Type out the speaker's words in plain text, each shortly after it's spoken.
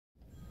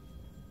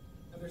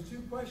there's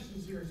two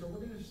questions here. So we're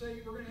going to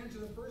answer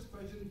the first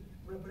question.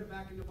 We're going to put it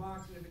back in the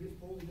box, and if it gets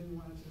pulled, then we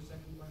want to answer the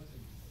second question.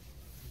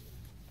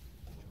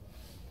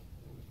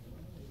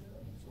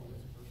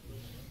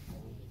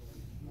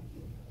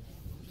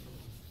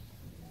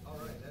 All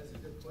right, that's a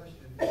good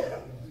question.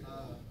 The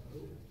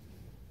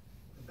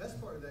best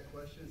part of that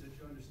question is that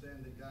you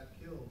understand that God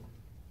killed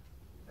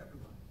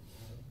everybody.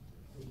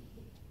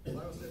 The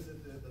Bible says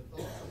that the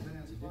thoughts of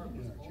man's heart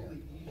was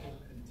only evil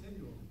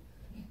continually.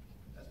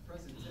 That's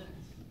present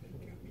tense. So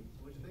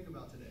what do you think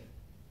about today?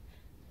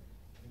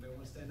 Anybody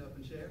want to stand up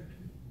and share?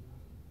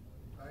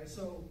 All right,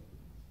 so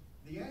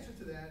the answer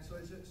to that,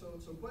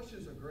 so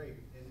questions are great,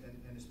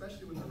 and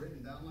especially when they're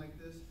written down like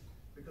this,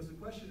 because the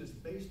question is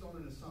based on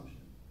an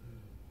assumption.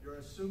 You're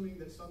assuming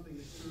that something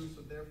is true,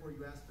 so therefore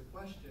you ask the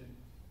question,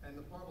 and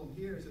the problem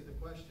here is that the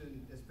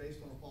question is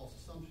based on a false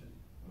assumption.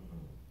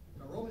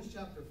 Now, Romans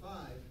chapter 5,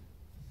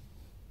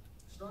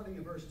 starting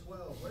in verse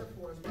 12,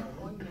 wherefore as by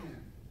one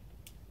man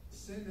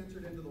sin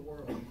entered into the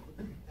world,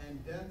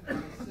 and death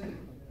by sin.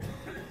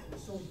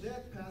 So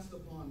death passed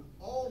upon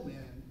all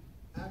men,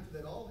 after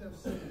that all have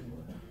sinned.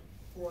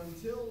 For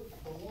until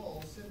the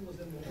law, sin was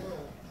in the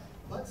world,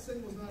 but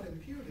sin was not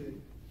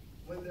imputed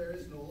when there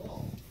is no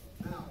law.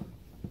 Now,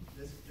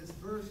 this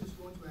verse is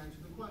going to answer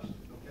the question,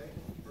 okay?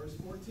 Verse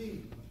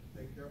 14,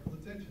 pay careful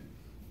attention.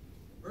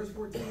 Verse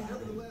 14,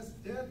 nevertheless,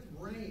 death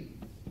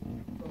reigned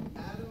from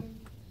Adam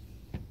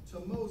to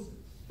Moses.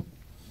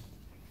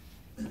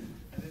 And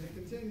then it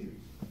continues.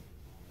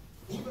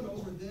 Even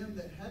over them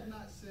that had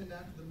not sinned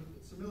after the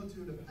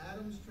similitude of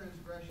Adam's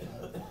transgression,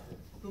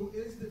 who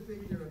is the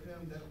figure of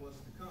him that was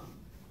to come.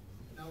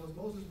 Now, was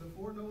Moses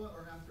before Noah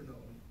or after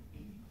Noah?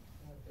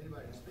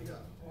 Anybody, speak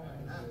up.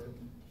 After.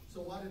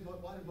 So why did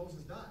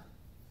Moses die?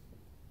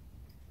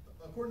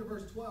 According to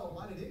verse 12,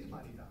 why did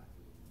anybody die?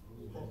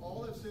 For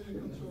all have sinned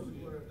and come short of the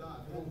glory of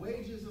God. For the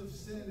wages of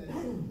sin is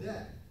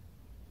death.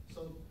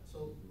 So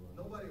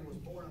nobody was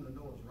born under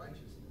Noah's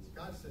righteousness.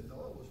 God said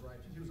Noah was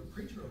righteous. He was a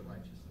preacher of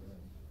righteousness.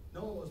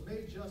 Noah was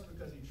made just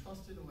because he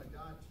trusted in what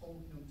God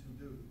told him to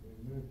do.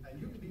 Amen. And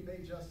you can be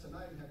made just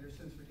tonight and have your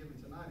sins forgiven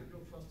tonight if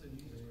you'll trust in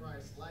Jesus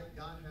Christ like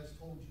God has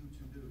told you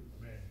to do.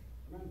 Amen.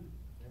 Amen.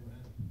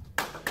 Amen.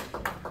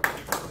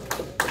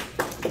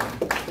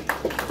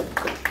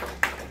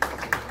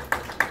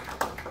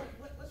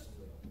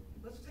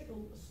 Let's take a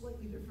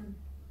slightly different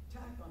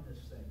tack on this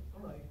thing.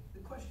 All right. The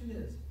question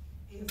is,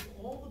 if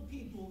all the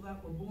people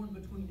that were born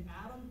between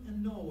Adam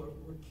and Noah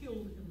were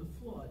killed in the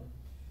flood,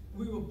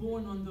 we were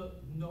born under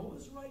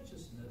Noah's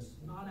righteousness,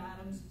 not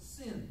Adam's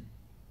sin.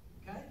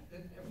 Okay?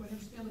 Everybody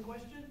understand the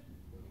question?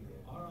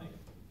 All right.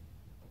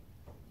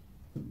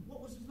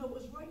 What was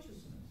Noah's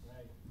righteousness?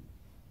 Right.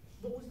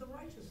 What was the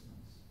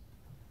righteousness?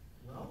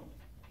 Well,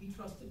 he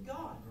trusted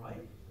God,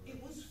 right? It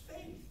was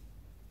faith.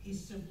 He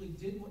simply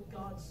did what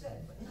God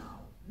said. But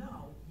now,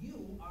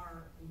 you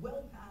are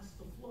well past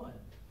the flood.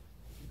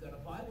 If you've got a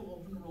Bible,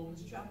 open to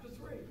Romans chapter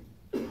 3.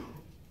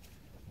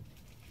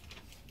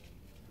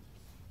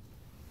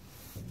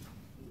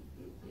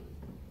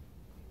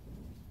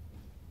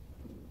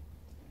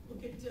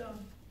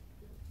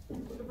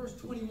 Look at verse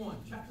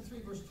 21, chapter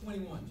 3, verse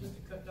 21, just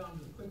to cut down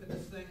to the quick of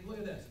this thing. Look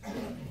at this.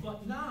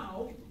 But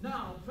now,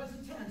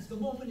 present tense, the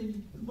moment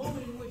in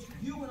which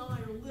you and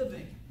I are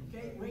living,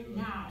 okay, right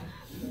now,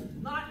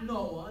 not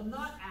Noah,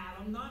 not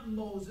Adam, not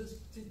Moses,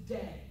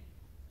 today.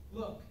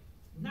 Look,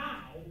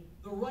 now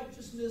the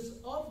righteousness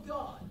of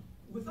God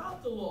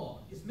without the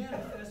law is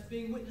manifest,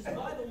 being witnessed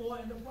by the law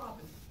and the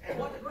prophets.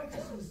 What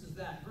righteousness is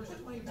that? Verse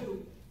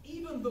 22,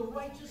 even the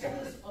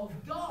righteousness of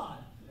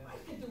God. I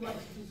think the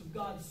righteousness of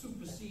God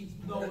supersedes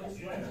Noah's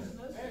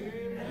righteousness.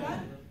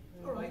 Amen?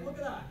 All right, look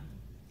at that.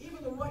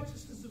 Even the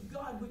righteousness of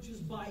God, which is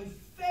by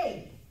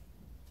faith,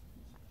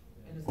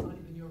 and it's not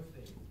even your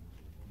faith,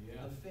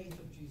 the faith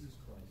of Jesus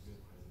Christ.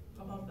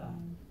 How about that?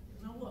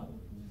 Now look,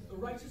 the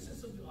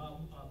righteousness of the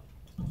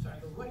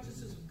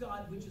righteousness of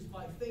God, which is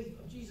by faith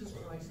of Jesus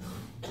Christ,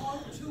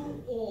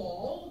 unto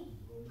all,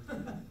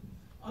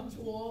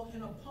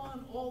 and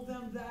upon all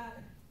them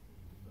that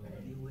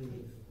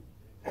believe.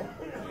 How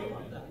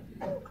about that?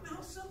 I mean,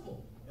 how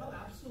simple. How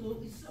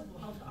absolutely simple.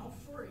 How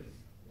free.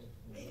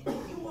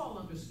 You all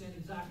understand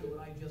exactly what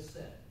I just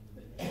said.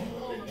 You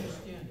all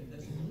understand it.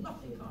 There's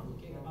nothing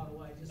complicated about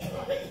what I just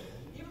said.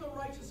 Even the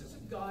righteousness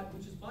of God,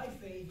 which is by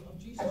faith of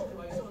Jesus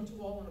Christ, unto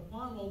all and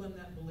upon all them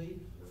that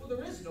believe. For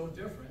there is no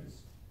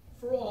difference.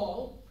 For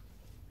all,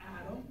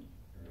 Adam,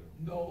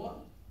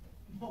 Noah,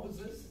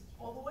 Moses,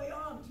 all the way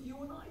on to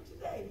you and I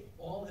today.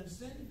 All have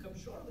sinned and come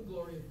short of the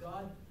glory of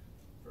God.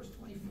 Verse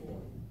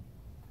 24.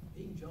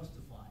 Being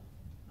justified.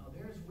 Now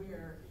there's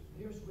where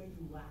you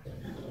lack.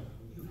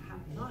 You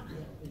have not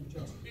yet been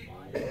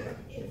justified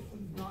if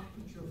you've not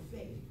put your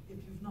faith,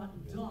 if you've not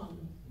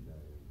done,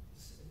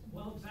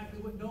 well,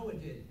 exactly what Noah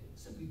did.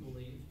 Simply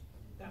believed.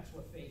 That's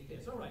what faith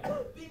is. All right.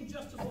 Being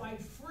justified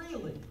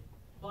freely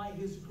by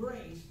his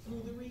grace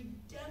through the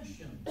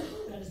redemption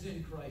that is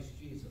in Christ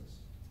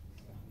Jesus.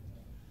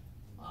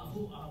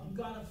 Who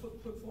God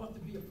put forth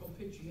to be a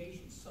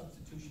propitiation,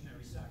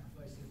 substitutionary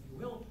sacrifice, if you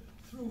will,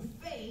 through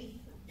faith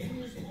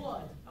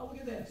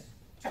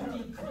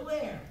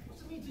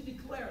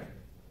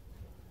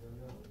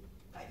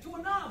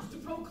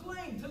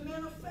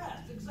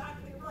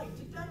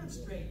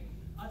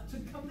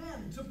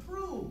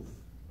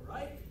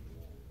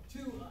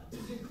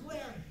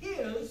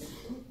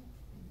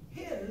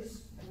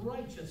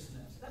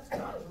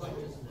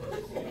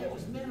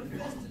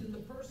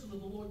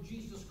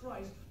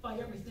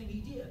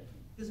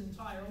his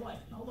entire life.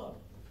 Now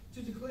look,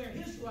 to declare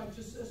his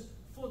righteousness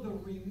for the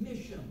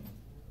remission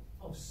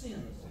of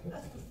sins.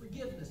 That's the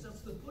forgiveness. That's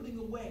the putting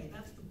away.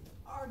 That's the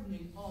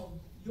pardoning of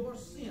your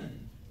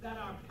sin. That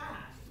our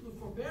past, through the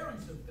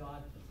forbearance of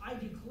God,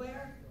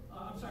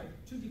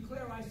 to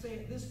declare, I say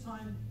at this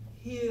time,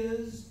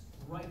 his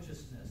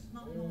righteousness.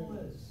 Not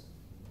Noah's.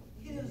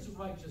 His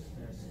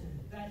righteousness.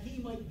 That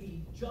he might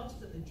be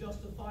just and the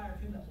justifier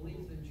of him that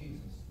believes in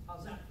Jesus.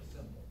 How's that for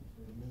simple?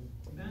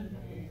 Amen?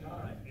 All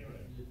right.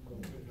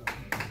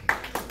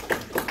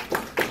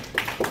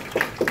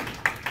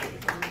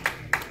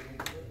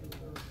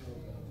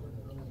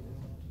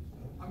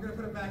 I'm going to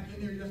put it back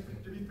in here just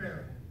to be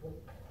fair.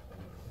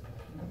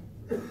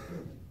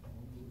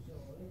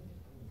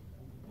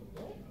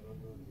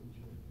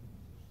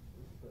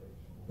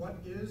 What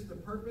is the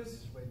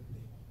purpose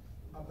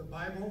of the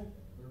Bible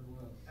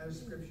as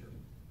Scripture?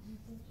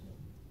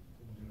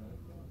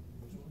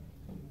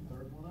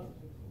 Third one up.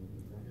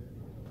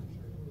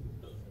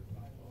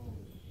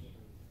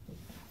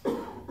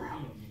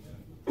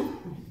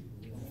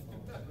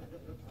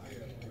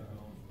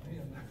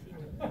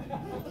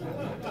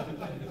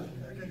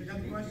 Okay, you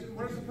got the question?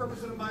 What is the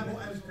purpose of the Bible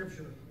as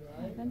Scripture?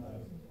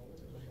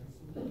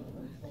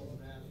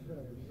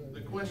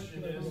 The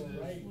question is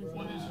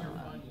what is your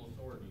final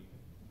authority?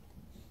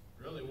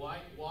 Really,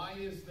 why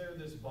is there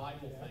this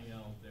Bible thing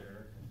out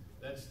there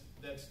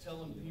that's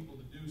telling people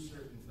to do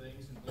certain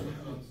things and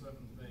believe on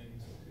certain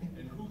things?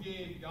 And who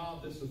gave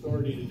God this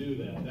authority to do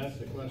that? That's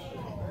the question.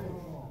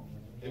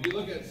 If you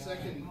look at 2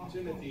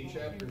 Timothy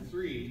chapter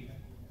 3,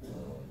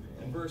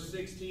 in verse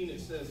 16, it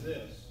says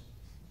this.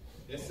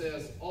 It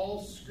says,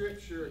 all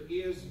Scripture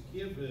is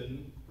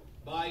given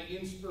by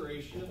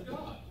inspiration of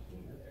God.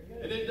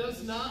 And it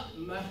does not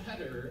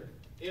matter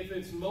if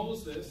it's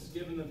Moses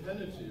given the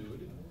Pentateuch.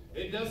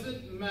 It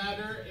doesn't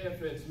matter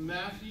if it's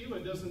Matthew.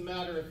 It doesn't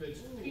matter if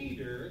it's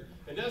Peter.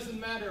 It doesn't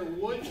matter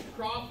which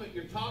prophet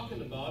you're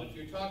talking about. If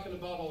you're talking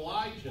about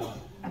Elijah,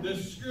 the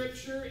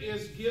Scripture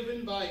is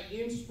given by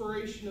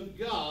inspiration of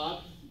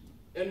God.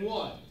 And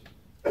what?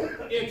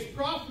 It's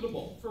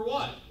profitable. For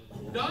what?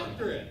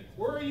 Doctrine.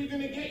 Where are you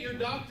going to get your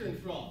doctrine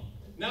from?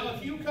 Now,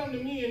 if you come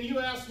to me and you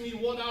ask me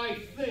what I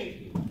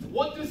think,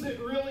 what does it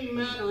really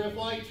matter if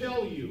I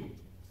tell you?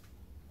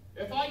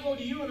 If I go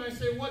to you and I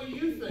say, what do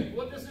you think?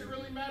 What does it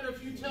really matter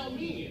if you tell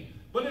me?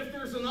 But if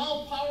there's an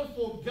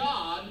all-powerful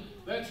God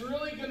that's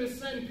really going to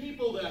send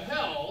people to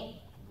hell,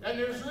 and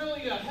there's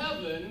really a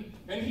heaven,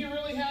 and he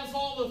really has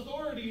all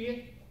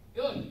authority,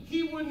 look,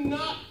 he would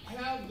not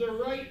have the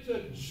right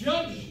to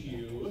judge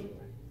you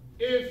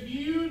if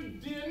you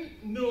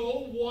didn't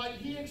know what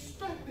he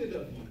expected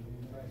of you.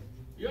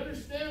 You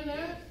understand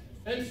that?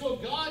 And so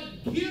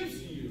God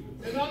gives you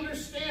an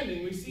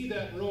understanding. We see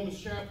that in Romans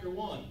chapter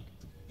 1.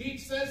 He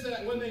says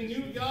that when they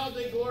knew God,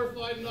 they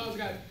glorified and adored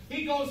God.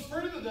 He goes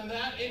further than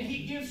that, and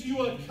he gives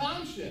you a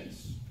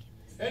conscience.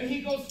 And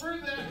he goes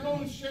further than that in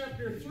Romans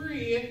chapter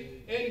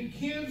 3 and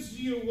gives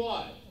you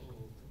what?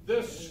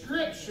 The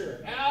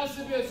Scripture. As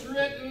it is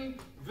written,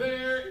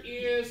 there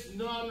is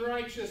none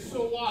righteous.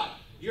 So what?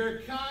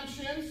 Your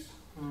conscience,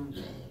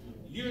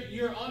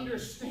 your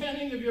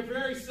understanding of your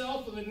very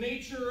self and the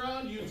nature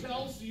around you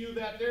tells you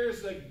that there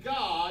is a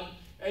God,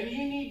 and you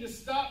need to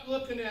stop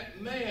looking at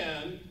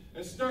man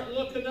and start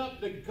looking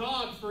up to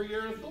God for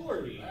your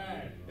authority.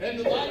 Right. And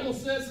the Bible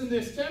says in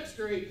this text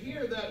right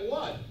here that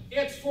what?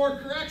 It's for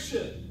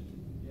correction.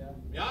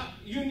 Yeah.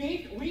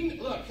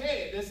 Look,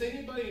 hey, does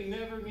anybody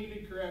never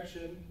needed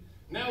correction?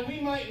 Now, we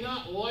might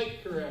not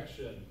like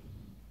correction.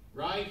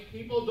 Right?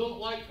 People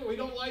we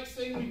don't like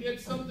saying we did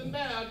something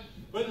bad,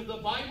 but if the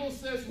Bible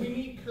says we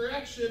need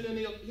correction, and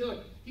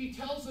he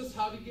tells us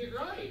how to get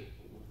right.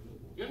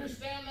 You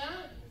understand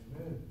that?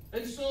 Amen.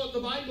 And so the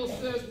Bible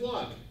says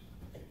what?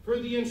 For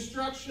the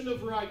instruction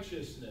of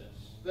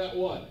righteousness. That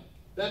what?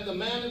 That the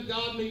man of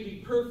God may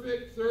be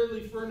perfect,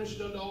 thoroughly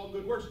furnished unto all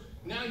good works.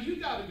 Now you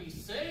got to be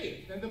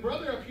saved. And the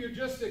brother up here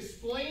just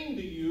explained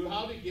to you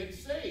how to get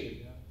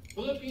saved.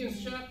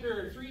 Philippians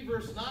chapter 3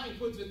 verse 9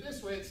 puts it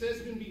this way. It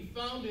says, "Can be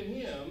found in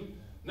him,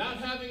 not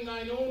having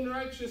thine own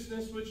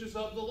righteousness which is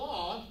of the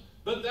law,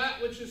 but that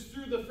which is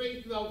through the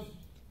faith of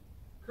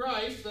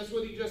Christ." That's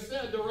what he just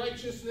said. The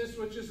righteousness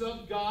which is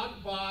of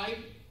God by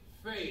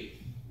faith.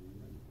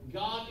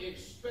 God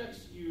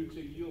expects you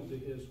to yield to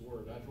his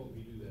word. I hope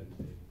you do that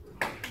today.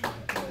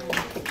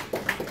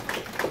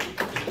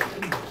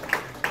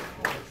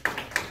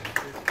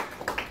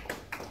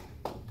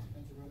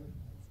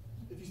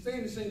 If you stay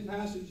in the same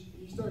passage,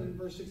 he started in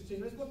verse 16.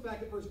 Let's look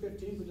back at verse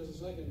 15 for just a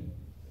second.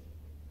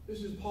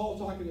 This is Paul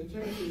talking to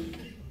Timothy,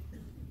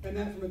 and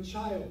that from a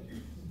child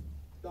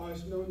thou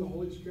hast known the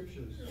Holy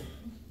Scriptures,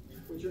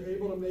 which are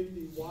able to make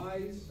thee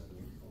wise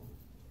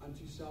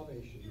unto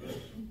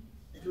salvation,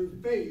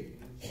 through faith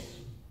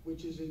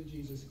which is in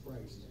Jesus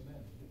Christ.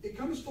 Amen. It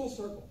comes full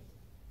circle.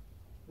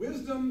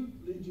 Wisdom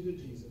leads you to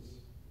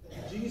Jesus.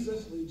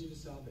 Jesus leads you to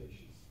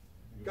salvation.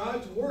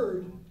 God's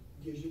Word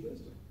gives you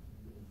wisdom.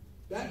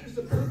 That is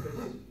the purpose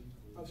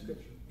of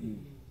Scripture.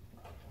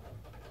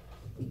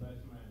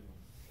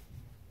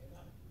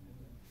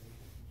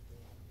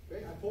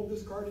 Okay, I pulled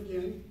this card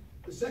again.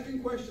 The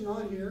second question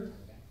on here,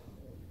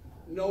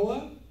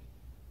 Noah,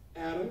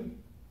 Adam,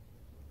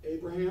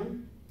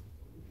 Abraham,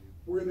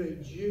 were they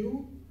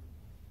Jew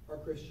or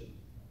Christian?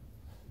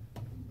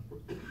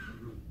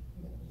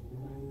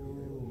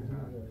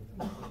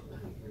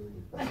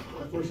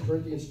 1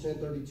 Corinthians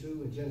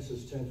 10:32 and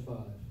Genesis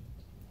 10:5.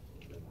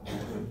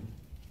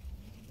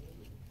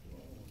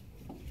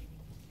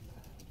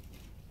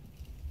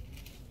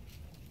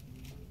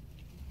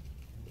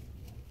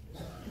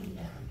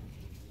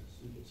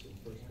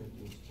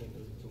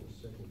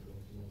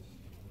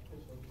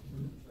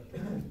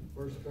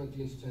 First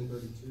Corinthians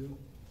 10:32,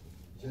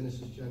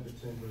 Genesis chapter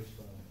 10, verse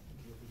 5.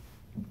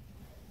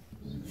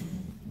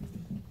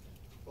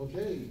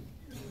 Okay,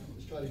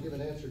 let's try to give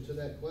an answer to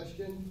that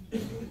question.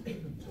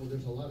 So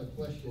there's a lot of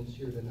questions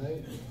here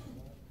tonight.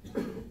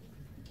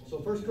 So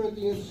 1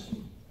 Corinthians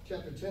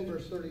chapter 10,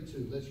 verse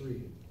 32, let's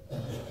read it.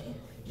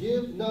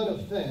 Give none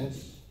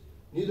offense,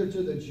 neither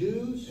to the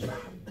Jews,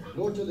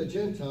 nor to the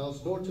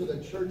Gentiles, nor to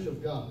the church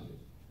of God.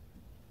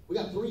 We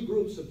got three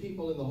groups of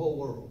people in the whole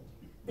world.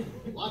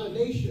 A lot of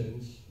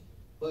nations,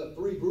 but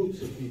three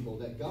groups of people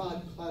that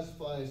God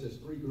classifies as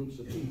three groups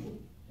of people.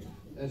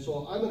 And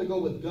so I'm going to go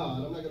with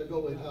God. I'm not going to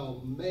go with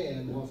how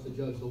man wants to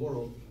judge the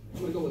world.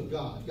 I'm going to go with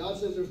God. God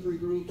says there's three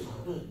groups.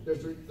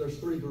 There's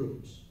three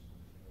groups.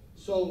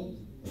 So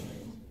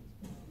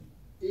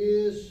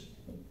is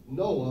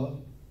Noah,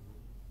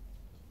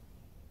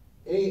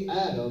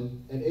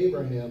 Adam, and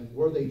Abraham,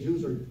 were they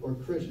Jews or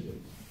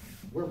Christians?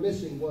 We're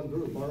missing one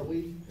group, aren't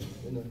we?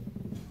 In the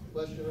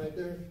question right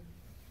there.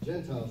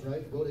 Gentiles,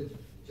 right? Go to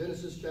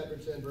Genesis chapter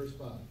 10, verse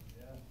 5.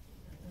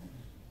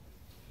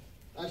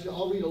 Actually,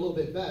 I'll read a little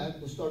bit back.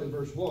 We'll start in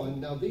verse 1.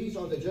 Now these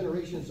are the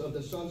generations of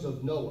the sons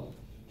of Noah,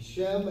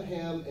 Shem,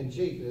 Ham, and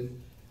Japheth.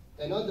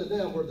 And unto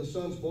them were the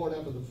sons born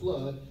after the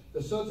flood,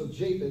 the sons of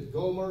Japheth,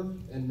 Gomer,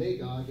 and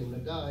Magog, and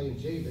Madai, and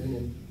Javan,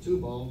 and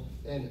Tubal,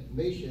 and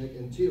Meshach,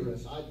 and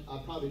Tiras. I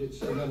probably didn't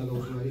say none of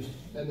those right.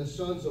 And the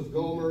sons of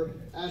Gomer,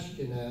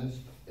 Ashkenaz,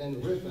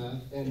 and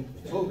Riphath, and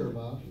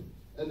Togarmah.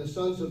 And the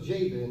sons of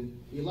Javan,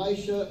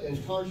 Elisha, and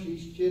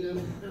Tarshish, Chittim,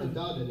 and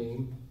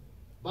Dadanim.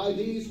 By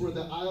these were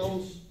the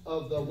isles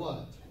of the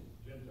what?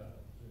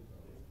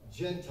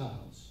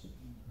 Gentiles,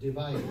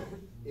 divided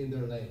in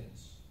their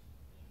lands.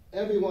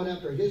 Everyone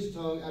after his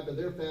tongue, after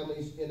their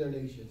families, in their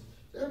nations.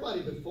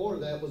 Everybody before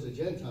that was a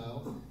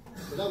Gentile,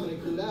 but that would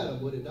include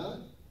Adam, would it not?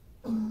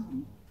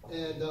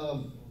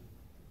 And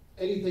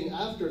anything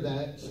after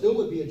that still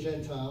would be a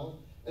Gentile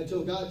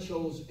until God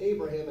chose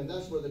Abraham, and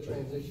that's where the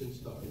transition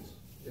starts.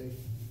 Okay?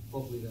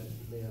 Hopefully that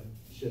may have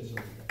shed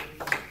some.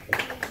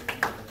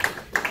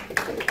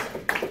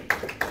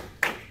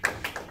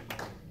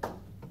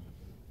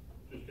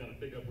 Just kind of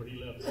pick up where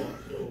he left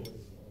off. So,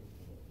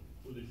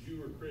 with a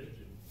Jew or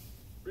Christian,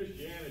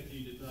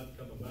 Christianity did not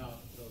come about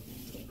until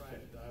Jesus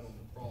Christ died on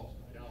the cross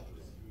of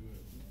Calvary.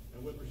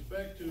 And with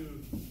respect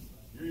to,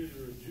 you're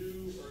either a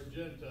Jew or a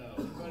Gentile.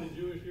 Anybody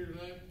Jewish here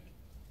tonight?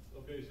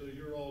 Okay, so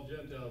you're all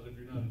Gentiles if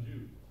you're not a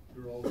Jew.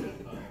 You're all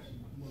Gentiles.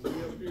 We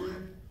up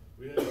here,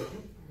 we have a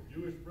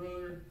Jewish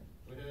brother,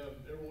 we have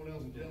everyone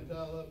else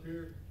Gentile up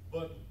here,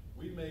 but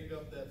we make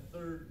up that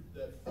third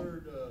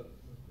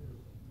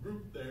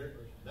group there.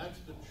 That's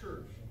the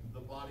church, the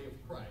body of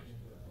Christ.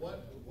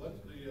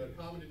 What's the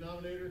common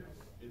denominator?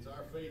 It's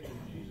our faith in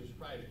Jesus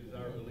Christ as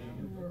our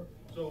believer.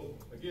 So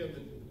again,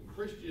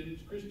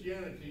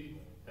 Christianity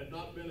had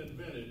not been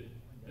invented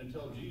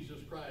until Jesus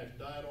Christ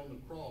died on the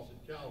cross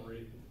at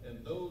Calvary,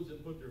 and those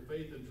that put their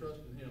faith and trust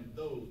in him,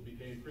 those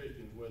became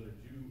Christians, whether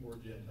Jew or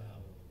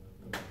Gentile.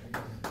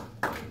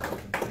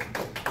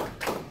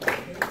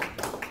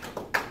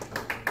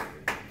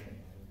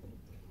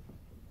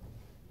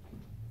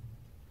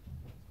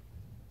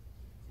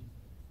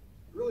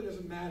 It really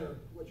doesn't matter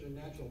what your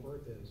natural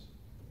birth is.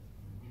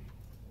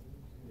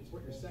 It's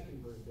what your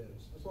second birth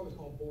is. That's why it's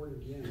called born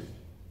again.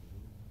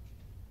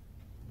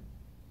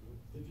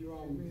 If you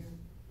I'm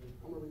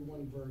going to read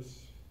one verse.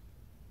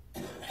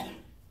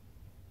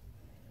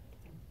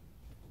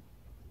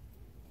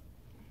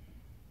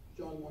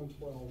 John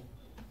 1:12.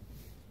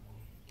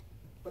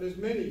 But as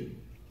many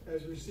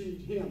as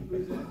received him, who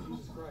is that?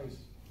 Jesus Christ.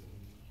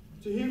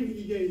 To him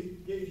he gave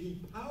he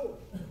power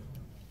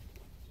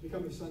to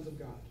become the sons of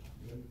God.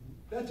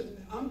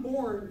 I'm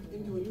born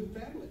into a new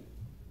family.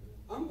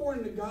 I'm born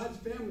into God's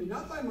family,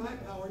 not by my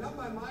power, not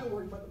by my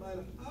work, but by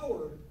the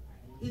power.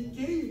 He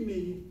gave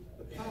me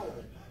the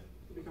power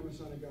to become a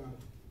son of God.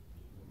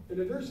 And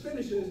the verse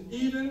finishes,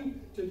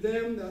 even to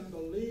them that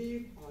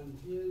believe on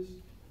his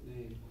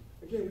name.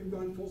 Again, we've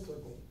gone full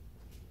circle.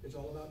 It's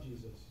all about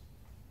Jesus.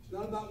 It's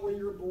not about where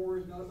you're born.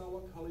 It's not about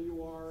what color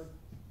you are.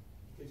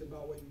 It's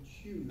about what you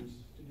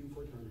choose to do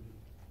for eternity.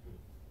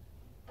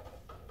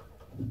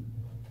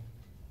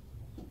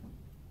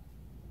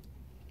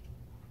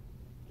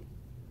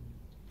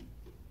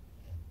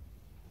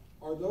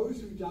 Are those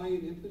who die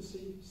in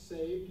infancy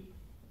saved?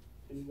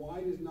 And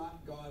why does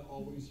not God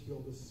always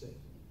heal the sick?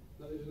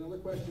 Now, there's another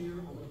question here.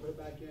 I'm going to put it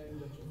back in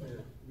just to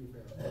be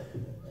fair.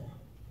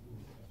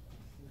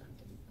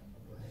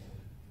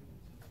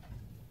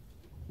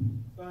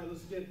 All right,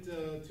 let's get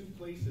two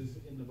places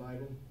in the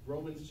Bible.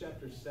 Romans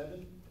chapter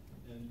 7.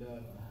 And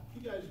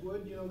if you guys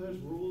would, there's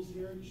rules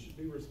here. You should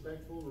be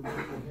respectful. Remove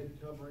your head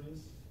coverings.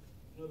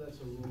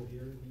 That's a rule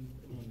here.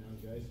 Come on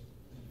now, guys.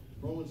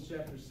 Romans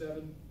chapter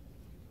 7.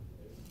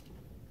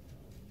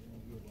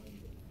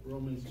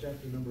 Romans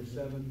chapter number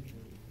 7.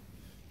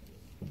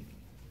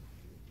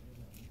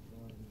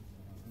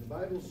 The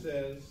Bible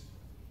says,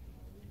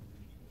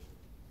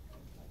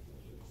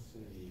 let's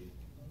see.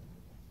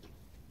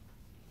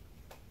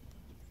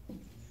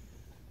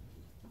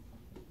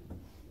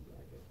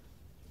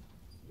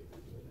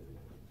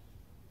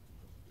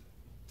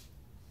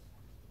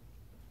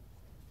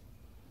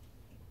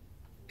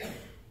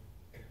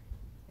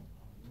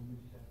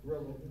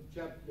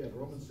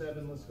 Romans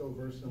 7, let's go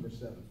verse number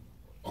 7.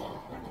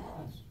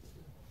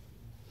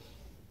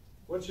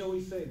 What shall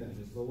we say then?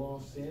 Is the law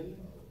sin?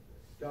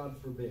 God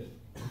forbid.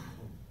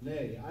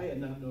 Nay, I had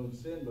not known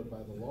sin but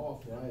by the law,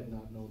 for I had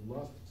not known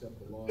lust except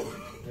the law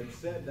had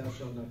said, thou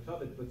shalt not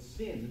covet. But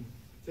sin,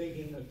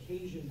 taking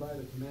occasion by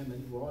the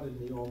commandment, wrought in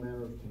me all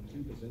manner of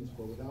concupiscence,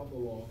 for without the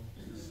law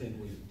sin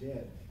was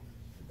dead.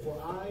 For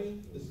I,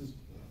 this is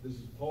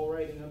Paul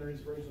writing under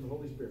inspiration of the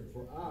Holy Spirit,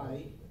 for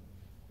I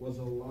was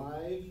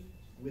alive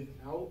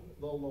without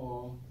the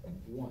law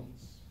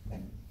once.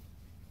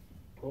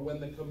 But when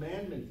the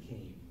commandment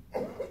came,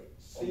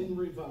 sin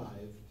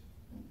revived,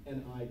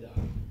 and I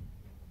died.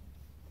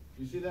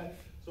 You see that?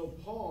 So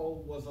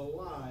Paul was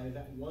alive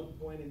at one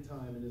point in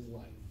time in his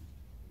life.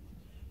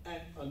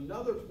 At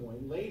another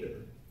point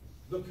later,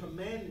 the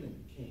commandment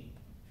came.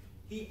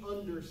 He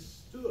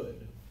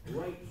understood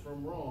right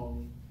from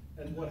wrong,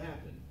 and what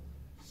happened?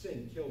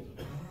 Sin killed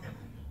him.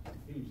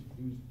 He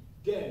was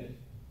dead,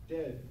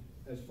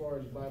 as far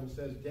as the Bible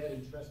says, dead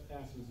in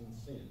trespasses and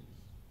sins.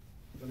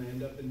 Going to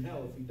end up in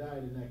hell if he died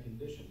in that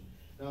condition.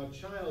 Now,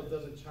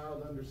 does a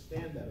child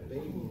understand that? A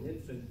baby,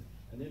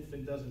 an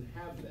infant doesn't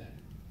have that.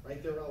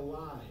 Right? They're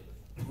alive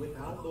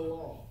without the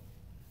law.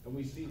 And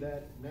we see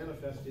that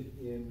manifested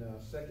in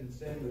 2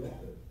 Samuel.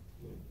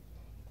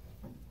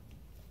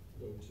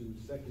 Go to 2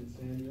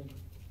 Samuel,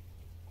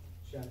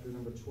 chapter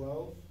number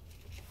 12.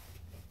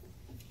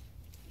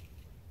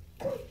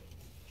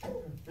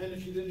 And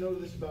if you didn't know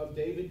this about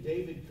David,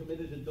 David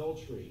committed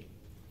adultery.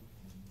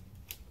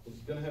 Was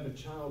going to have a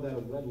child out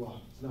of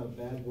wedlock. It's not a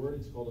bad word.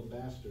 It's called a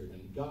bastard.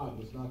 And God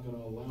was not going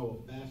to allow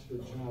a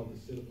bastard child to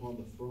sit upon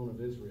the throne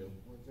of Israel.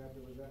 What chapter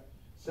was that?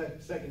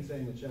 2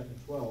 Samuel chapter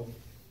 12.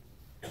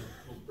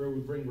 Where we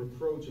bring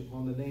reproach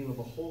upon the name of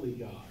a holy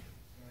God.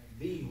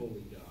 The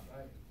holy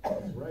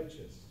God. He's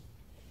righteous.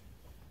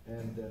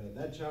 And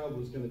that child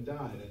was going to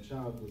die. That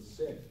child was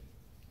sick.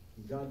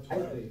 And God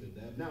told David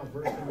that. Now,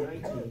 verse number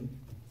 19.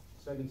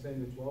 2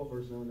 Samuel 12,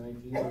 verse number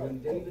 19. And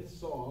when David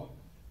saw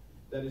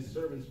that his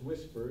servants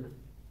whispered,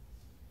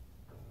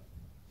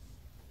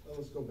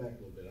 let's go back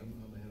a little bit.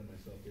 I'm ahead of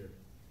myself here.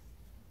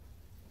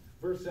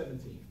 Verse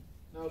 17.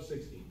 Now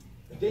 16.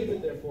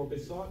 David therefore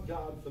besought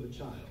God for the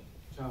child.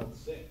 Child's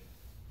sick.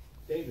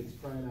 David's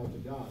crying out to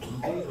God.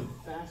 And David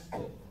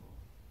fasted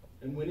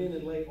and went in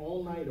and lay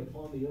all night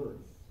upon the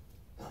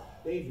earth.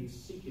 David's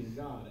seeking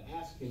God,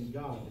 asking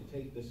God to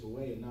take this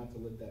away and not to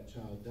let that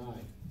child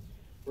die.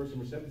 Verse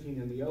number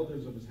 17. And the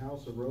elders of his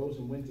house arose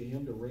and went to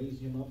him to raise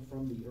him up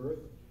from the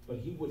earth. But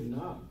he would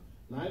not,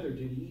 neither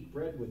did he eat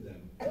bread with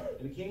them.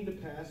 And it came to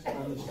pass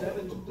on the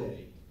seventh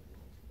day.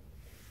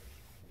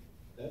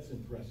 That's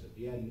impressive.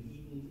 He hadn't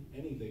eaten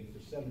anything for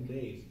 7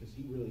 days because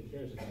he really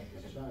cares about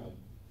this child.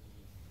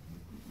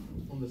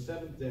 On the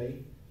seventh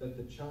day, that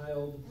the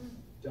child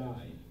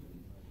died.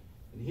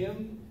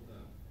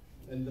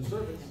 And the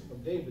servants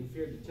of David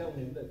feared to tell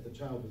him that the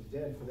child was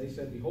dead, for they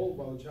said, Behold,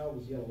 while the child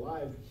was yet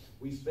alive,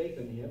 we spake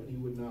unto him, and he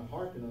would not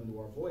hearken unto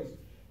our voice.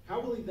 How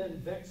will he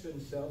then vex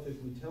himself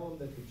if we tell him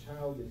that the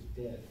child is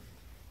dead?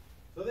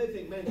 So they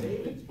think, man,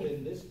 David's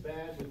been this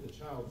bad with the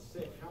child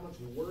sick. How much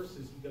worse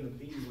is he going to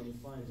be when he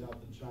finds out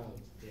the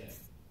child's dead?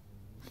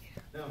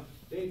 Now,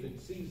 David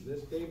sees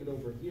this. David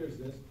overhears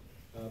this.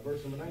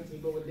 Verse number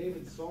 19. But when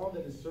David saw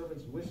that his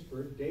servants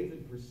whispered,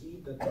 David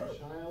perceived that the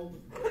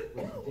child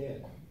was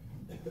dead.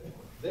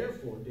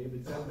 Therefore,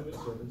 David said unto his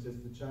servants,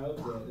 Is the child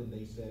dead? And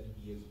they said,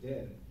 He is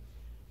dead.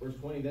 Verse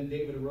 20. Then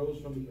David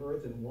arose from the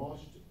earth and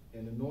washed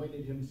and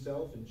anointed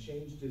himself and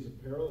changed his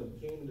apparel and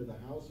came into the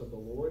house of the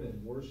Lord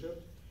and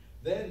worshipped.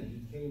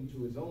 Then he came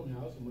to his own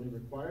house, and when he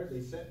required,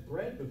 they set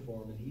bread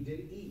before him, and he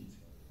did eat.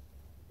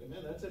 But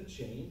man, that's a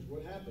change.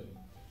 What happened?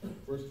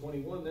 Verse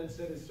 21, Then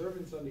said his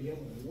servants unto him,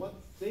 What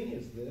thing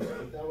is this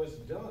that thou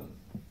hast done?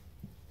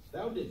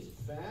 Thou didst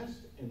fast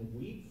and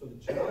weep for the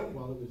child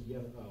while it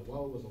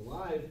was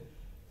alive,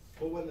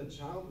 but when the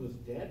child was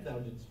dead, thou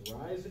didst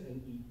rise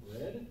and eat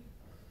bread?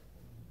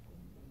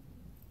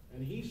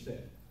 And he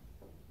said,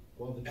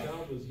 While the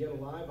child was yet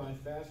alive, I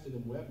fasted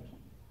and wept.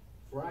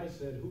 For I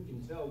said, Who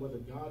can tell whether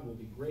God will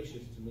be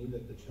gracious to me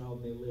that the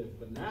child may live?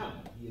 But now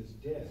he is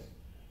dead.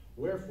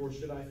 Wherefore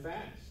should I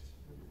fast?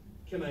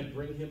 Can I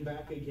bring him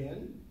back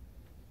again?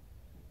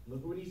 Look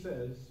at what he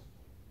says.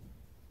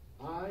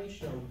 I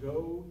shall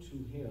go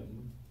to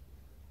him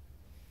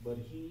but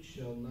he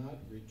shall not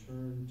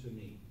return to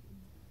me.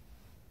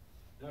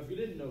 Now, if you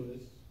didn't know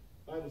this,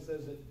 the Bible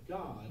says that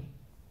God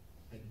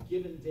had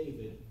given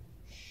David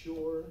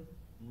sure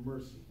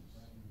mercies.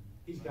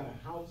 He's got a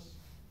house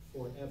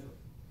forever.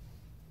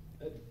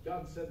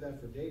 God said that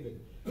for David.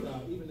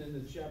 Even in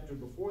the chapter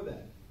before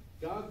that,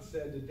 God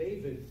said to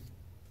David,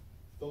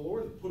 the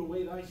Lord put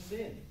away thy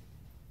sin.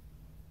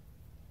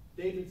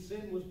 David's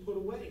sin was put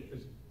away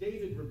because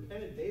David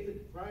repented.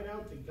 David cried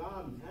out to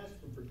God and asked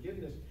for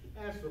forgiveness,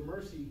 asked for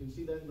mercy. You can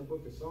see that in the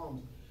book of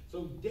Psalms.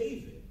 So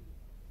David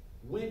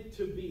went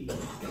to be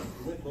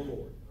with the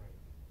Lord.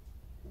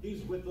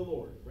 He's with the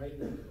Lord right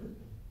now.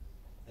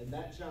 And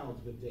that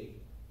child's with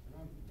David.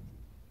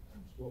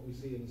 That's what we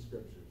see in the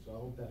scripture. So I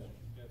hope that.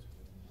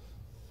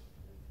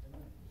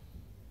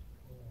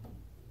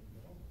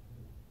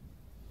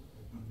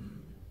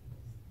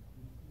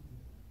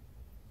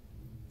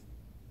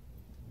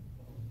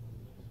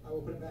 I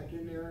will put it back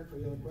in there for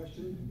the other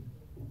question.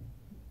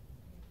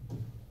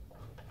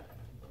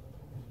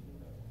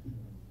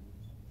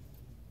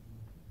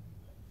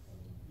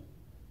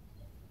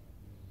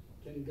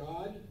 Can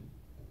God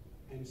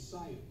and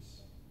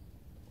science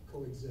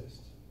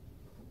coexist?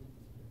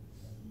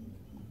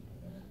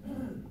 All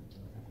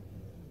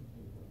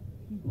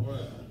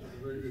right, that's a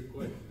very good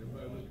question.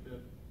 Everybody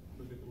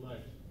look at the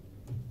life.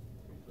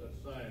 That's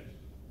science.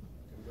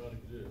 Can God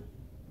exist?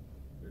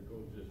 They're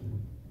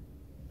coexisting.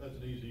 That's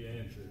an easy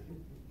answer.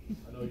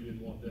 I know you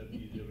didn't want that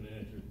easy of an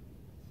answer.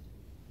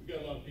 We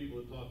got a lot of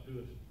people that talk to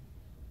us.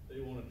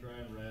 They want to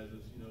try and razz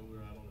us. You know,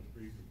 we're out on the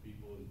street with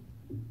people and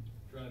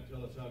try to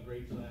tell us how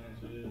great science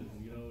is. And,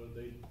 you know,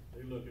 they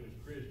look at us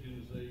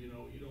Christians and say, you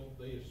know,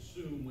 they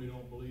assume we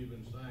don't believe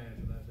in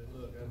science. And I say,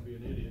 look, I'd be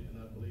an idiot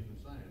and not believe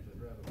in science. I'd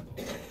rather call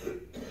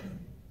it.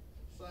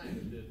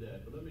 Science did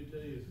that. But let me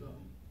tell you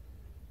something.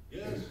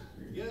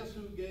 Guess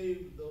who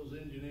gave those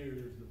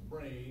engineers the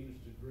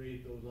brains to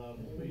create those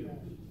automobiles?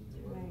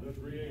 The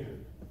Creator.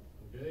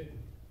 Okay?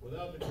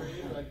 Without the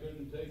Creator, I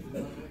couldn't take the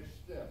next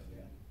step.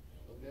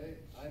 Okay?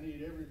 I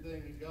need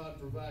everything that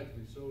God provides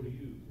me. So do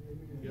you.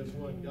 Guess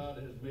what? God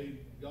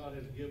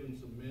has given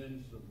some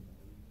men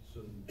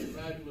some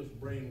fabulous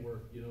brain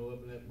work, you know,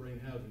 up in that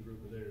brain housing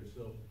group of theirs.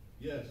 So,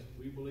 yes,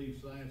 we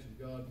believe science and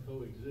God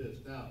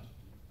coexist. Now,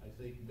 I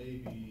think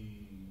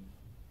maybe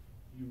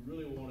you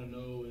really want to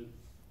know if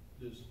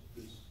does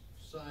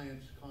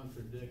science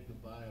contradict the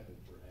Bible,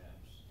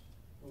 perhaps?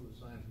 Well, the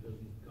science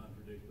doesn't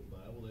contradict the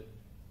Bible. That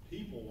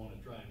people want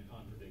to try and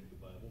contradict the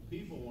Bible.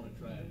 People want to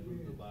try and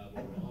prove the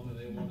Bible wrong, and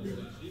they want to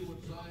say, see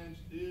what science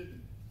did?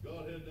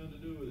 God had nothing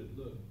to do with it.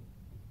 Look,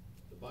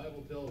 the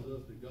Bible tells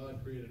us that God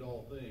created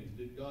all things.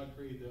 Did God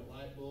create that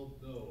light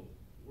bulb? No.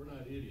 We're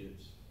not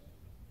idiots.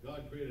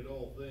 God created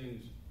all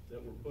things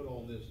that were put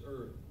on this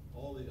earth.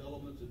 All the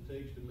elements it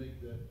takes to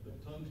make the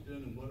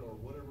tungsten and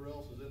whatever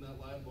else is in that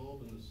light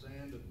bulb, and the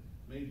sand that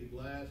made the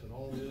glass and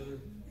all the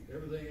other,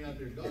 everything out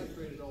there. God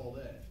created all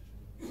that.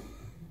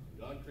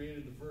 God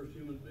created the first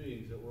human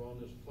beings that were on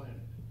this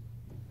planet.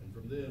 And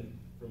from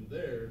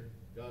there,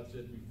 God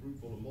said, be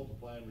fruitful and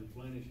multiply and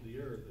replenish the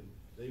earth. And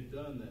they've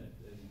done that.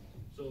 And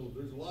so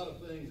there's a lot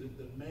of things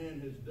that man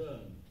has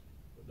done,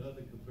 but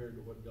nothing compared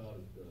to what God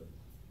has done.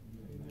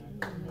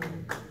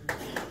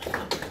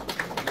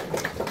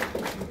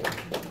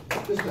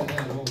 Just to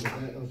add on to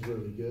that was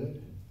really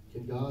good.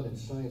 Can God and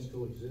science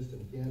coexist?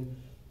 And again,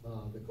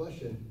 the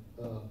question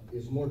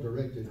is more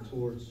directed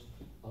towards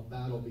a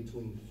battle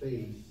between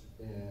faith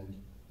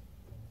and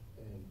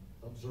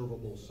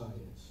observable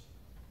science.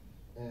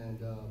 And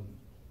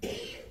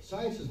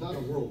science is not a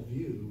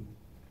worldview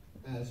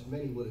as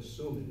many would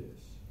assume it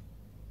is.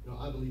 You know,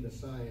 I believe in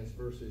science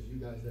versus you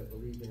guys that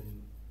believe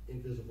in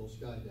invisible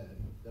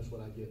skydiving. That's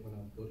what I get when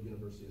I go to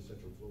University of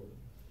Central Florida.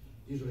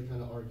 These are the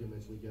kind of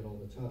arguments we get all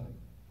the time.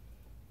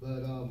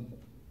 But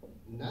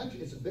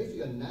it's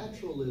basically a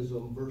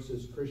naturalism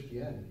versus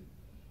Christianity.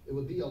 It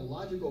would be a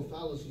logical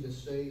fallacy to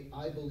say,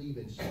 I believe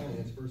in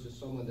science versus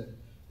someone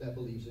that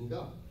believes in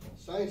God.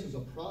 Science is a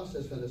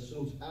process that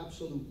assumes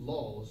absolute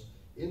laws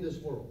in this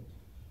world.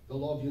 The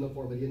law of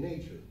uniformity in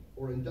nature,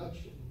 or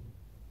induction,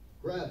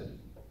 gravity.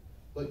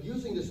 But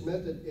using this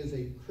method is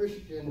a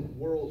Christian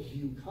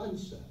worldview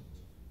concept.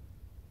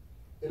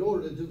 In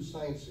order to do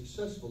science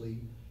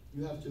successfully,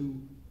 you have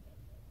to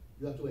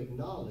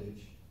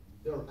acknowledge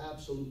there are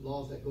absolute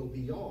laws that go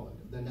beyond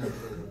the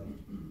natural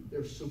realm.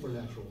 There are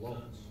supernatural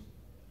laws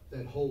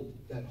that hold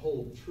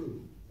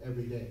true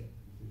every day.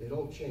 They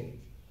don't change.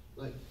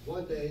 Like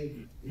one day,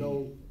 you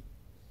know,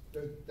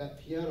 that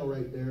piano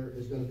right there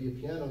is going to be a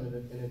piano, and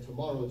then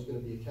tomorrow it's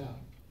going to be a cow.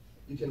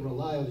 You can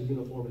rely on the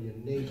uniformity of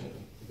nature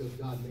because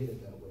God made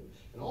it that way.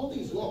 And all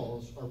these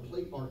laws are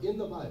in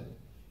the Bible,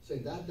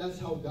 saying that's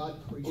how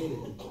God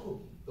created it.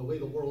 The way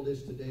the world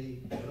is today,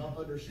 and our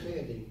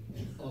understanding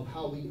of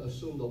how we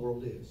assume the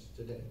world is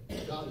today.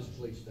 God has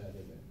placed that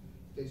in there.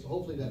 Okay, so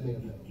hopefully that made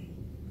them know.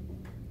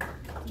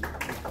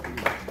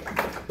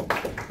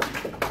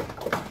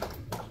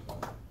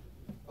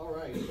 All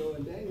right, so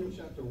in Daniel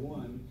chapter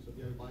 1, so if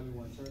you have a Bible, you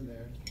want to turn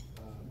there.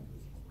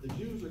 The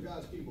Jews are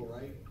God's people,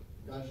 right?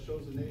 God's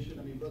chosen nation.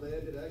 I mean, Brother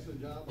Ed did an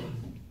excellent job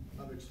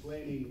of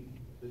explaining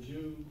the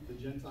Jew, the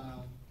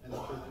Gentile, and the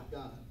church of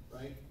God,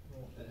 right?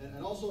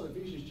 And also in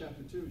Ephesians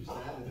chapter 2, just to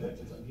add to that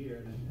since I'm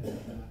here,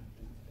 and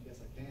I guess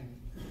I can.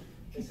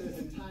 It says,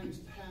 in times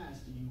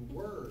past you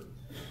were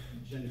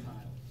Gentiles.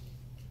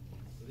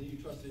 So then you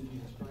trusted in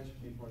Jesus Christ,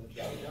 became part of the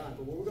church of God.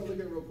 But what we're going to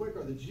look at real quick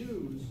are the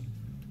Jews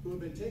who have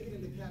been taken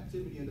into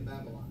captivity into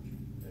Babylon.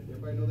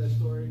 Everybody know that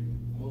story?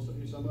 Most of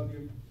you, some of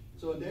you.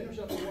 So in Daniel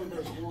chapter 1,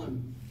 verse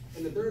 1,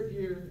 in the 3rd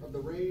year of the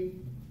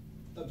reign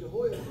of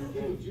Jehoiakim,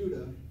 king of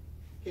Judah,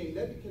 came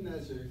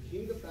Nebuchadnezzar,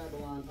 king of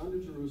Babylon, under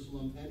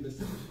Jerusalem, and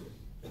besieged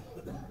it.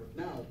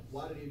 Now,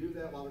 why did he do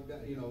that? Why would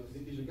God,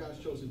 these are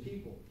God's chosen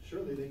people.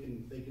 Surely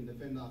they can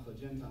defend off a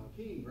Gentile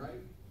king,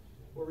 right?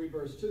 Well, read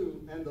verse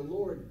 2. And the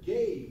Lord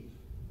gave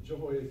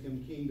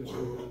Jehoiakim, king of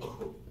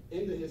Judah,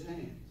 into his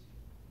hands.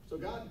 So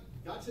God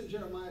sent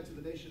Jeremiah to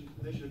the nation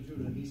of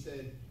Judah, and he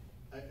said,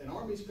 an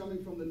army's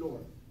coming from the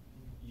north.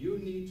 You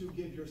need to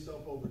give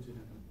yourself over to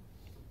him.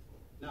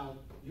 Now,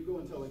 you go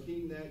and tell a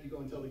king that, you go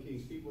and tell the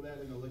king's people that,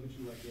 they're going to look at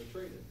you like you're a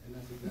traitor. And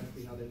that's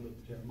exactly how they looked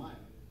at Jeremiah.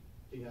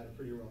 He had a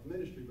pretty rough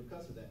ministry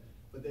because of that.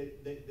 But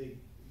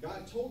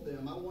God told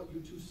them, I want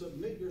you to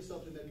submit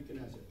yourself to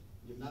Nebuchadnezzar.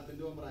 You've not been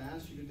doing what I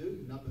asked you to do.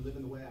 You've not been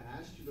living the way I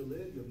asked you to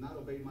live. You have not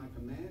obeyed my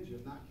commands. You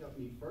have not kept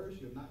me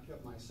first. You have not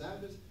kept my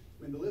Sabbaths.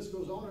 I mean, the list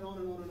goes on and on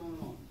and on and on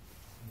and on.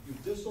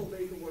 You've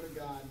disobeyed the word of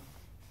God.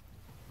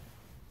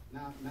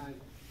 Now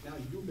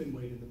you've been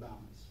weighed in the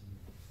balance.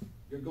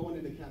 You're going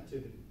into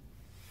captivity.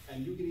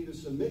 And you can either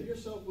submit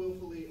yourself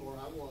willfully, or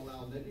I will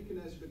allow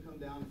Nebuchadnezzar to come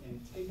down and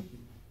take you.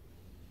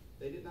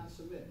 They did not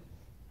submit.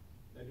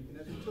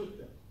 Nebuchadnezzar took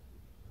them.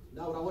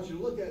 Now what I want you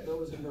to look at,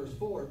 though, is in verse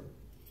 4.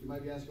 You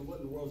might be asking, what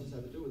in the world does this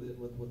have to do with it,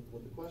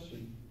 with the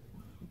question?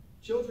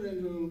 Children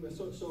in whom,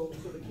 so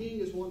the king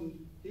he's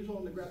wanting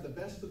to grab the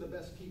best of the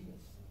best people.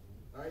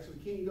 All right, so the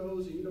king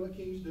goes, and you know what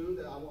kings do,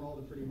 that I want all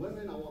the pretty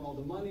women, I want all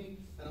the money,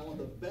 and I want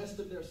the best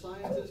of their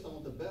scientists, I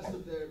want the best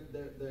of their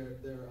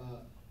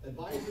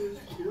advisors.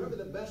 Whoever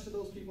the best of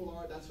those people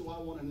are, that's who I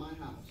want in my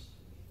house.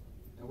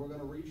 And we're going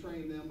to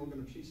retrain them, we're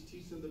going to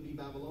teach them to be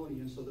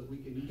Babylonians so that we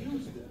can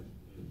use them.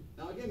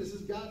 Now again, this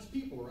is God's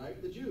people,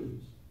 right? The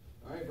Jews.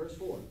 All right, verse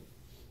 4.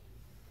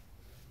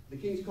 The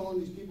king's calling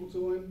these people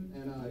to him,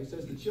 and he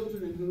says, the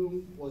children in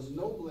whom was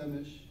no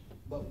blemish,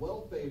 but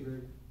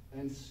well-favored,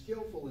 and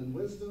skillful in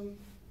wisdom,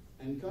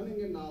 and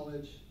cunning in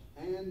knowledge,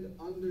 and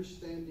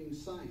understanding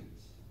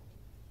science.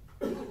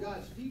 These are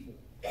God's people.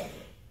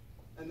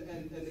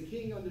 And the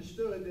king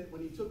understood that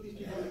when he took these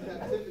people into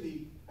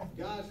captivity,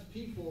 God's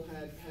people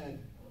had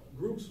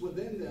groups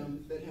within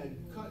them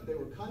that they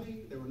were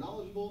cunning, they were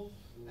knowledgeable,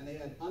 and they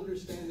had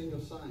understanding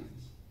of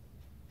science.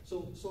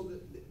 So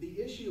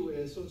the issue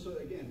is, so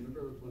again,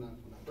 remember when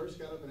I first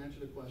got up and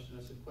answered the question,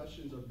 I said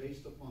questions are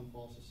based upon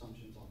false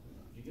assumptions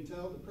oftentimes. You can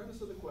tell the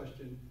premise of the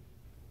question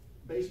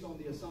based on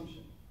the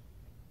assumption.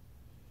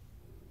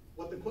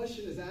 What the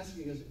question is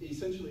asking is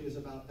essentially is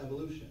about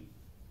evolution.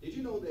 Did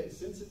you know that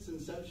since its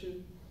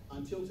inception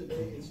until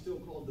today, it's still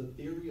called the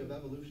theory of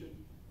evolution?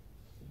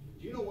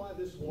 Do you know why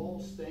this wall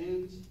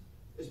stands?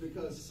 It's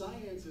because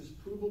science is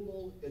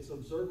provable, it's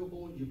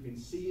observable, you can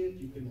see it,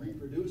 you can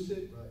reproduce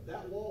it. Right.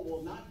 That wall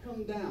will not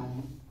come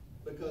down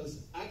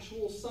because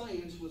actual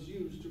science was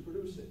used to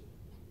produce it.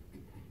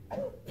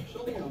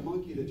 Show me a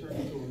monkey that turned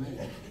into a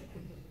man.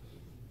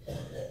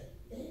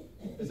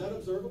 Is that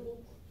observable?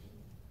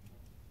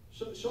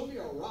 Show me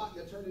a rock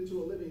that turned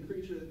into a living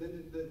creature that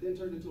then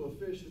turned into a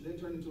fish, that then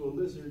turned into a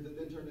lizard, that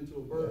then turned into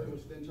a bird,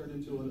 which then turned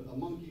into a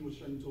monkey, which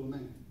turned into a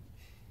man.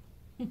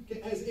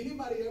 Has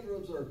anybody ever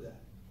observed that?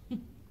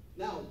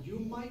 Now, you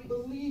might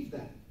believe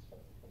that.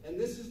 And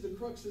this is the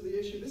crux of the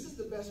issue. This is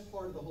the best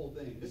part of the whole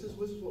thing. This is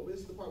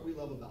the part we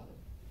love about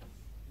it.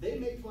 They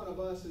make fun of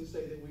us and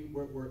say that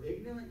we're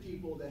ignorant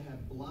people that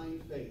have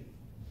blind faith.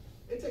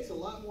 It takes a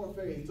lot more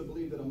faith to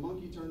believe that a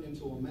monkey turned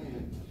into a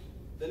man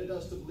than it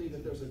does to believe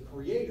that there's a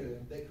creator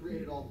that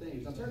created all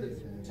things. Now turn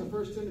to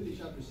 1 Timothy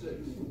chapter 6.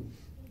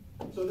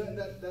 So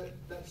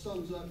that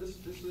sums up, this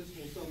list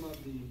will sum up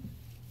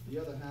the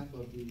other half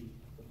of the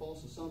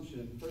false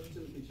assumption. 1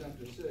 Timothy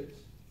chapter 6.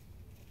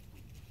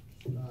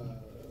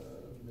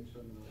 Make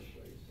sure I'm in the right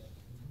place.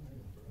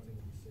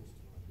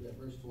 Yeah,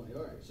 verse 20.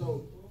 All right.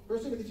 So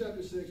 1 Timothy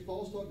chapter 6,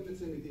 Paul's talking to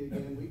Timothy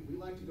again. We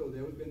like to go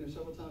there. We've been there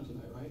several times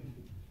tonight, right?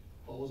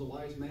 Paul was a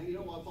wise man. You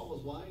know why Paul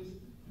was wise?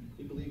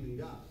 He believed in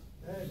God.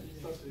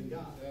 He trusted in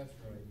God. That's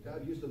right.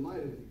 God used him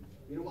mightily.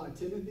 You know why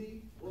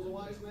Timothy was a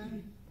wise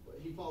man?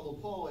 He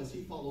followed Paul as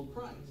he followed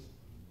Christ.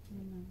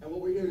 And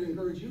what we're here to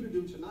encourage you to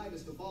do tonight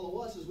is to follow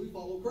us as we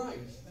follow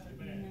Christ.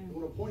 Amen. We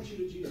want to point you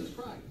to Jesus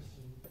Christ.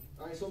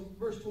 All right, so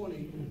verse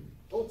 20.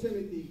 O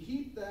Timothy,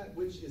 keep that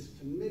which is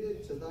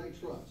committed to thy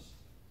trust.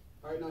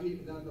 All right, now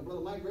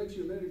Brother Mike read to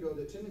you a minute ago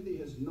that Timothy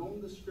has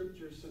known the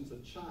Scriptures since a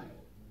child.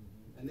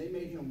 And they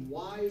made him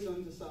wise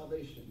unto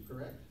salvation,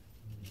 correct?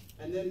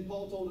 And then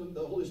Paul told him,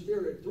 the Holy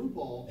Spirit, through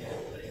Paul,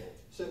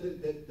 said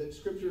that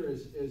Scripture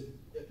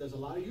there's a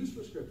lot of use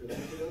for Scripture.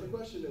 That's the other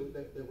question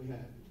that we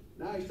had.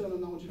 Now he's telling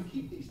them, I want you to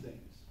keep these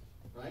things,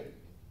 right?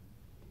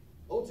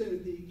 O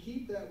Timothy,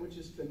 keep that which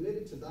is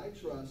committed to thy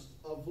trust,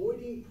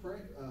 avoiding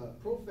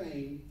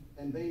profane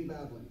and vain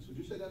babblings. Would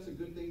you say that's a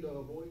good thing to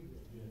avoid?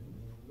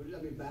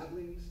 I mean,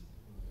 babblings?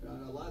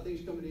 A lot of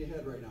things come into your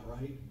head right now,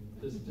 right?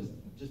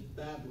 Just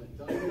babbling.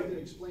 I don't even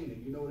explain it.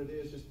 You know what it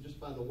is just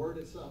by the word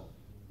itself.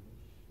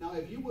 Now,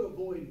 if you would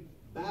avoid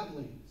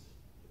babblings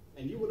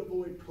and you would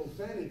avoid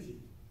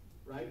profanity,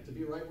 right, to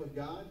be right with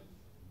God,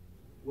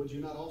 would you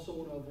not also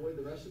want to avoid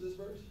the rest of this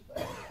verse?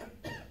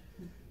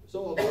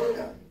 So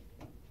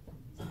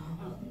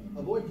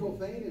avoid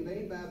profane and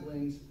vain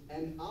babblings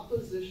and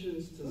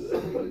oppositions to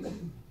science,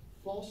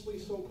 falsely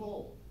so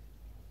called.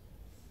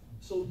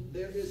 So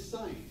there is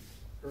science,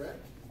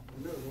 correct?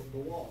 Remember, the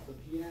wall, the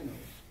piano.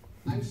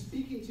 I'm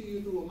speaking to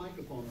you through a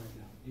microphone right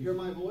now. You hear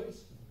my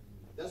voice?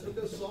 That's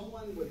because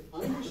someone with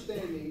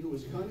understanding, who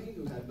was cunning,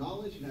 who had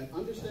knowledge and had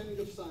understanding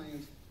of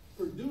science,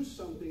 produced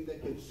something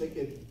that could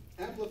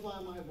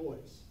amplify my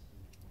voice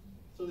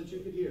so that you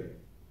could hear it.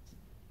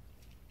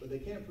 But they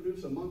can't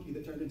produce a monkey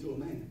that turned into a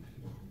man.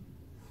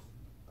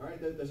 All right,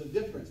 there's a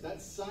difference.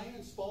 That's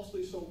science,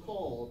 falsely so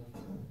called,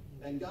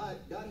 and God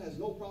has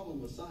no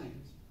problem with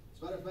science.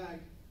 As a matter of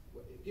fact,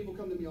 people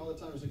come to me all the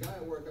time. There's a guy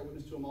at work, I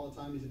witness to him all the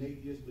time. He's an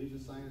atheist, believes in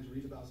science,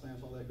 reads about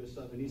science, all that good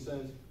stuff. And he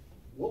says,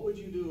 what would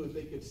you do if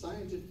they could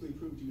scientifically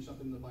prove to you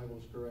something in the Bible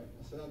is correct?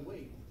 I said, I'd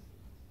wait.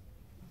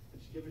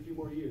 Let's give it a few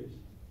more years.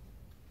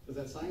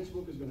 Because that science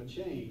book is going to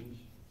change.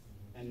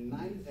 And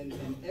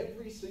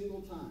every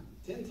single time,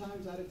 10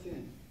 times out of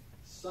 10,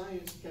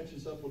 science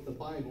catches up with the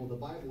Bible. The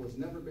Bible has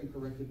never been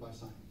corrected by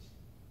science.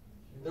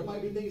 There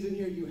might be things in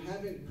here you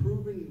haven't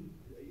proven,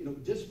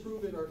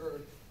 disproven,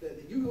 or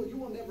that you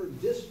will never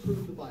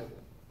disprove the Bible.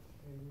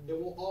 It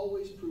will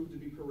always prove to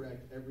be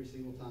correct every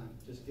single time.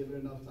 Just give it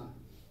enough time.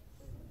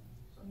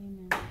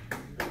 Amen.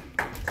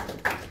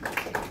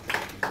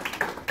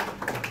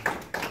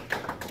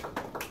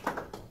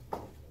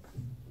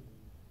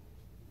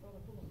 Hold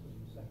on just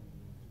a second.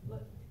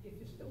 If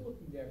you're still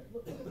looking there,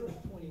 look at verse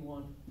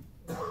 21.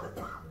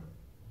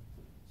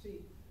 See,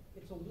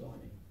 it's a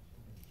warning.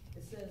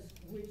 It says,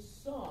 which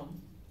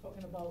some,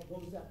 talking about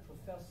those that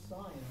profess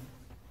science,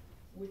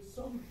 which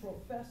some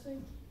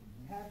professing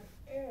have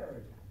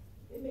erred.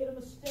 They made a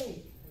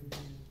mistake.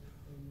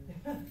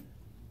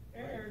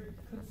 Erred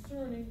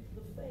concerning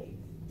the faith.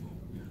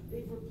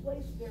 They've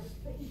replaced their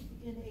faith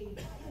in an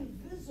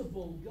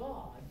invisible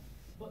God,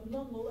 but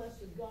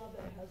nonetheless a God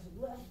that has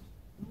left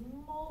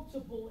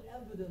multiple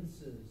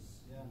evidences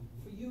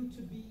for you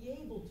to be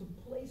able to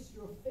place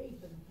your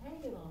faith and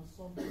hang it on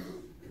something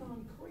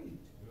concrete.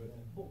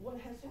 But what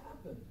has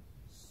happened?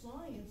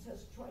 Science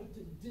has tried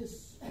to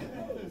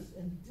displace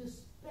and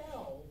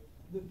dispel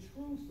the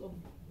truth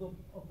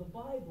of the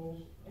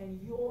Bible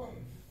and your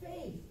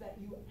faith that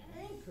you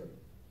anchor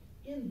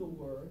in the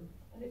Word,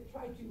 and they've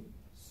tried to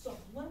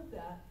supplant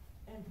that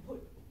and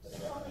put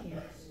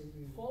science,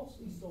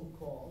 falsely so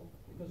called,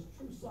 because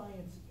true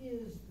science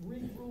is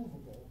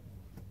reprovable.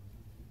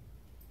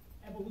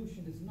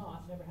 Evolution is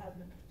not, never has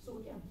been. So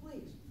again,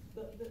 please,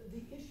 the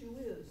issue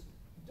is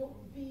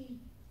don't be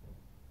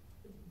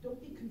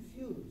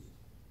confused,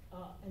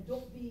 and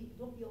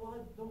don't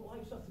allow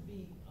yourself to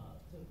be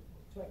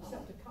to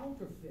accept a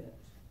counterfeit.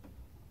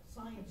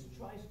 Science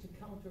tries to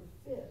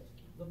counterfeit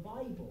the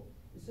Bible.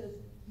 It says,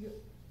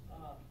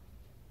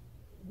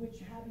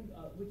 which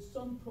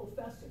some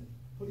professing,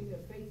 putting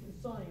their faith in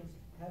science,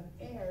 have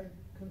erred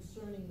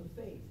concerning the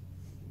faith.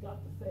 You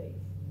got the faith.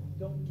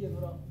 Don't give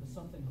it up for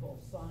something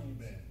called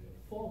science.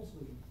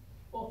 Falsely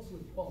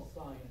called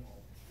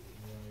science.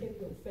 It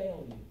will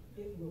fail you.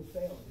 It will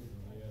fail you.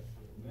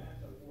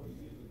 NASA 4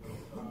 years ago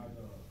tried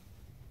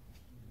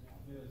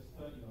did a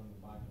study on the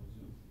Bible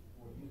too.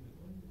 4 years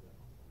ago.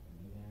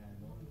 And they had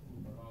no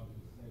proof at all to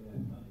say that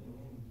nothing.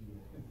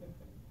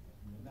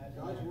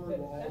 God's word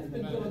will always That's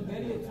been done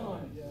many a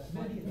time.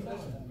 Many a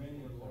time.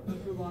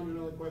 Let's move on to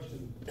another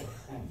question.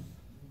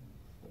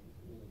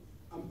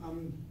 I'm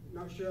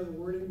not sure of the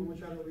wording, but I'm going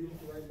to try to read it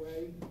the right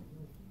way.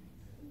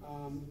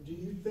 Do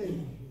you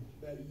think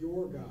that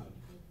your God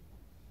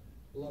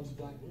loves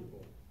black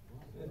people?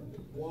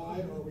 Why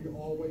are we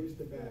always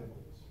the bad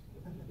ones?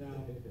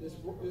 Now, this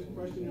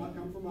question did not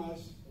come from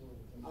us.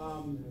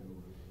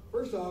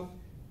 First off,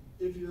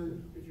 if you're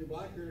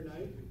black here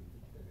tonight,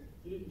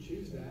 you didn't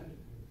choose that.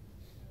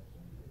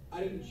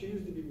 I didn't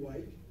choose to be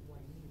white,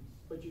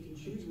 but you can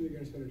choose where you're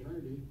going to spend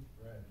eternity.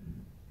 Right.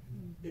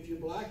 If you're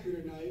black here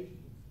tonight,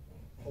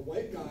 a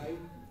white guy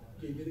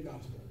gave you the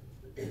gospel.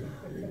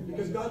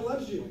 Because God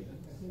loves you.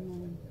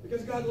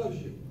 Because God loves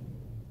you.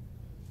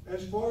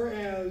 As far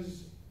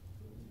as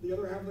the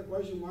other half of the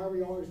question, why are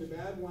we always the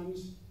bad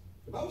ones?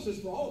 The Bible says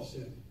for all have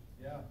sinned.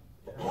 Yeah.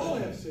 For all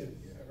have sinned.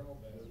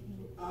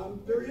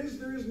 There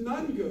is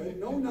none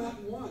good, no,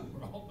 not one.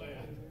 We're all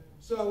bad.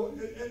 So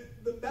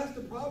that's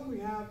the problem we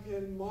have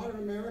in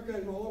modern America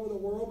and all over the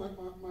world.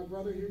 My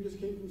brother here just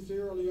came from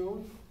Sierra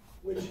Leone,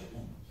 which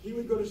he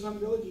would go to some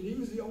village and he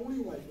was the only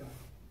white guy.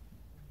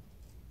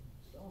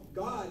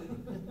 God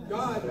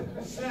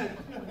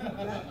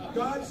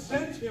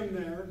sent him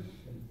there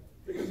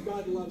because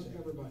God loves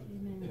everybody.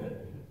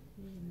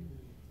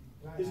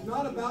 It's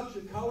not about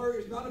your color.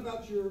 It's not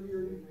about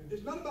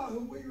it's not about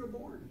where you were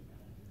born.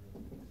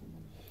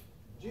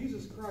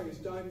 Jesus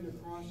Christ died on the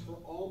cross for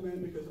all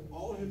men because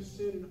all have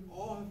sinned and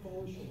all have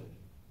fallen short.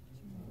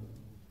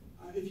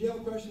 If you have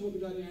a question, we'll be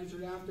glad to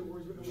answer it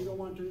afterwards. But we don't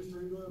want to turn this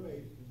into a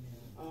debate.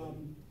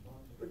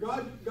 But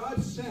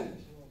God sent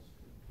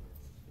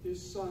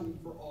His Son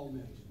for all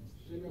men.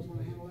 Does anybody else want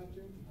to handle that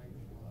too?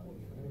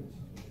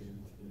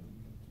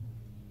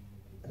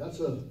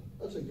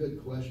 That's a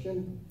good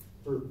question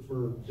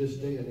for this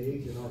day and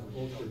age in our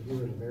culture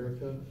here in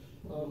America.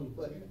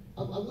 But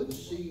I wouldn't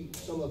see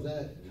some of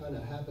that kind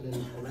of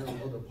happening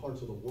around other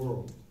parts of the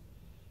world.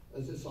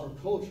 As it's our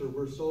culture,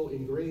 we're so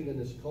ingrained in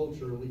this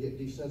culture, and we get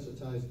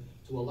desensitized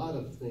to a lot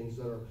of things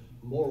that are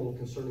moral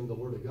concerning the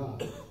Word of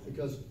God.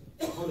 Because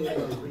hardly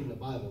anybody's reading the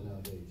Bible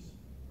nowadays.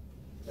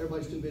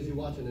 Everybody's too busy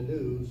watching the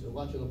news and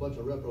watching a bunch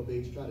of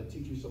reprobates try to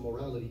teach you some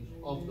morality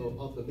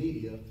off the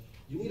media.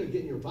 You need to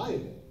get in your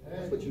Bible.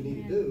 That's what you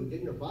need to do. Get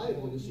in your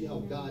Bible and you see how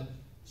God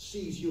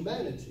sees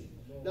humanity,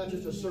 not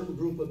just a certain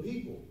group of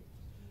people.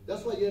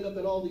 That's why you end up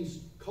in all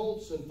these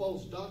cults and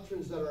false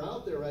doctrines that are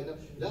out there right now.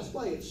 That's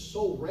why it's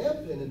so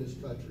rampant in this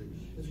country.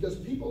 It's because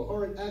people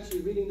aren't actually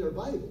reading their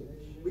Bible.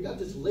 We got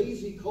this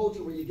lazy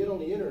culture where you get on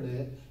the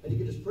internet and you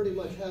can just pretty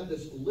much have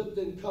this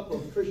Lipton cup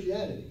of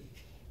Christianity.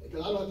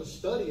 Because I don't have to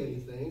study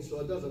anything, so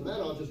it doesn't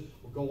matter. I'll just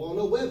go on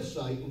a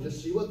website and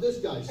just see what this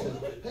guy says.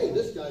 Hey,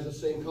 this guy's the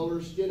same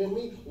color skin in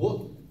me.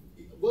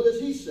 What does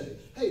he say?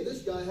 Hey,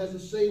 this guy has the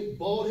same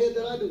bald head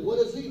that I do. What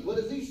does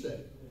he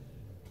say?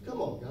 Come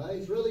on,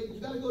 guys. Really?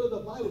 You got to go to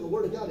the Bible, the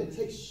Word of God. It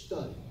takes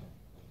study.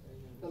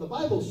 Now, the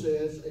Bible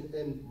says,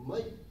 and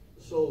Mike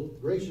so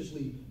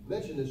graciously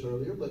mentioned this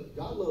earlier, but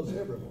God loves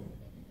everyone.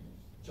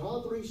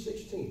 John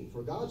 3:16,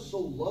 for God so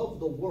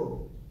loved the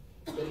world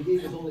that He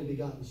gave His only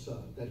begotten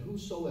Son, that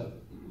whosoever.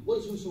 What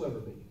does whosoever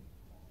mean?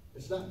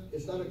 It's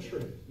not a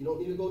trick. You don't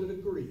need to go to the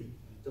Greek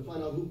to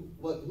find out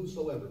what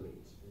whosoever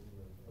means.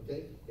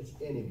 Okay? It's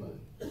anybody.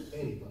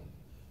 Anybody.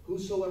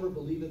 Whosoever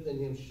believeth in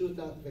Him should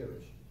not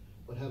perish,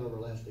 but have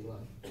everlasting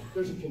life.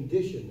 There's a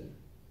condition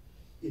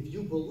there. If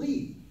you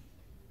believe,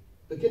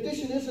 the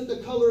condition isn't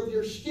the color of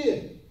your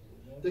skin.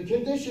 The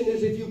condition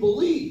is if you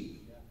believe.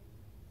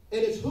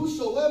 And it's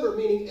whosoever,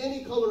 meaning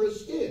any color of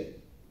skin.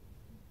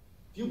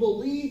 If you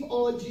believe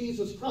on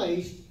Jesus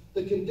Christ,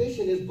 the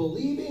condition is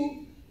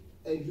believing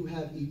and you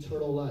have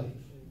eternal life.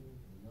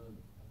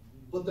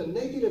 But the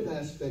negative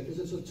aspect is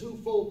it's a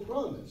twofold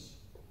promise.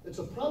 It's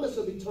a promise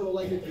of eternal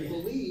life if you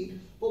believe,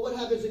 but what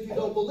happens if you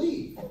don't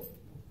believe?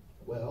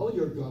 Well,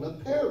 you're going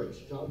to perish,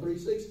 John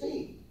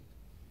 3:16.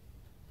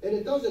 And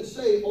it doesn't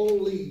say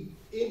only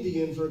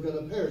Indians are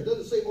going to perish. It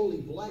doesn't say only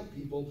black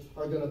people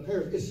are going to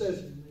perish. It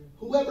says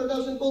whoever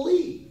doesn't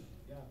believe.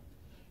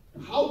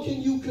 How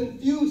can you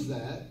confuse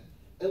that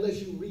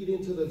unless you read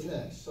into the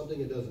text something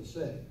it doesn't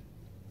say?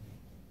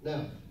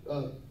 Now,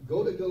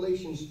 go to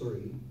Galatians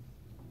 3.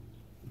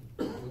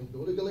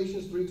 Go to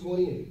Galatians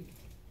 3:28.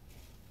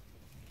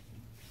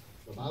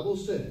 The Bible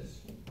says,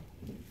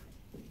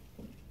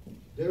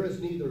 there is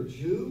neither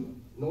Jew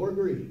nor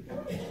Greek.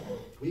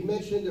 We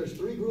mentioned there's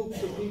three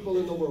groups of people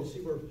in the world.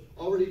 See, we're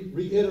already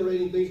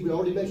reiterating things we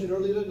already mentioned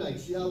earlier tonight.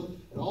 See how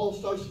it all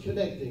starts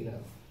connecting now.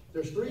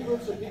 There's three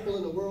groups of people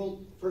in the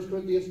world. 1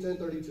 Corinthians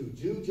 10:32.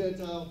 Jew,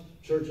 Gentile,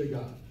 Church of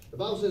God. The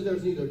Bible says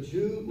there's neither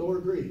Jew nor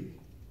Greek.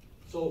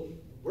 So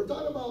we're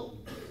talking about,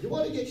 you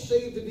want to get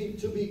saved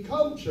to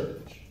become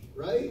church,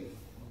 right?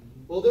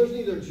 Well, there's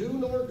neither Jew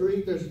nor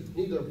Greek. There's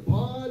neither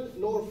bond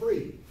nor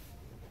free.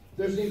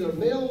 There's neither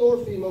male nor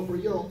female, for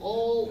you're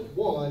all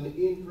one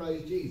in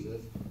Christ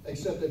Jesus,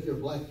 except if you're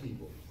black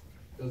people.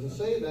 Doesn't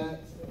say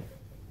that.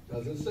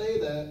 Doesn't say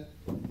that.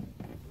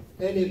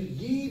 And if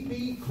ye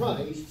be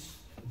Christ's,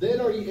 then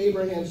are ye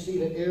Abraham's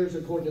seed and heirs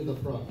according to the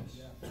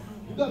promise.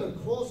 You've got a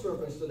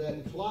cross-reference to that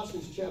in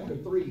Colossians chapter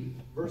 3,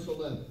 verse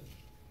 11.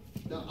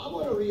 Now, I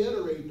want to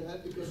reiterate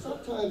that because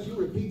sometimes you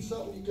repeat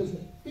something because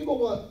people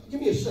want, give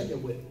me a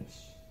second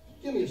witness.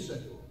 Give me a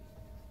second witness.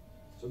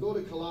 So go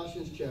to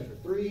Colossians chapter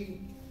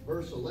 3,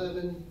 verse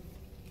 11.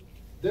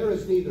 There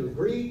is neither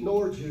Greek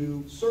nor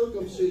Jew,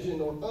 circumcision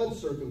nor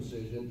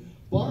uncircumcision,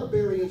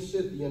 barbarian,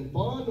 Scythian,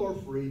 bond nor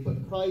free,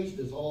 but Christ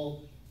is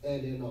all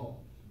and in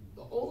all.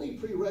 The only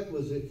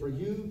prerequisite for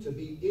you to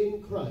be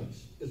in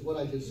Christ is what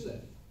I just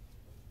said.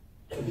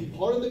 To be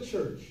part of the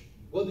church,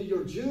 whether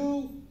you're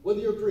Jew, whether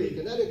you're Greek,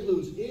 and that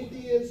includes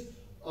Indians,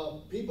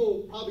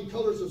 people, probably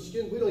colors of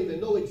skin we don't even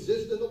know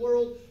exist in the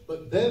world,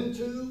 but them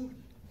too,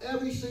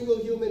 every single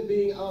human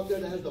being out there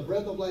that has the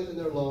breath of life in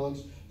their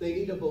lungs, they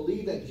need to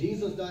believe that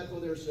Jesus died for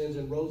their sins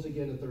and rose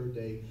again the third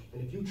day.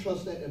 And if you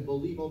trust that and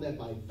believe on that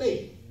by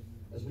faith,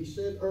 as we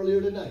said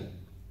earlier tonight,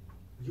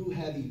 you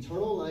have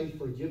eternal life,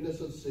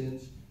 forgiveness of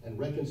sins, and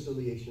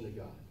reconciliation to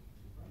God.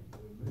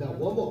 Now,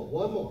 one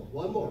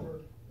more.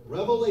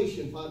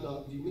 Revelation 5:9.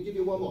 Let me give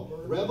you one more.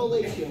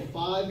 Revelation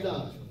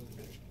 5:9.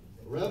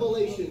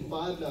 Revelation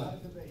 5:9.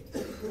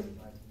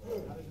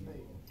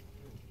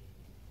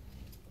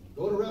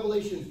 Go to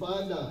Revelation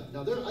 5:9.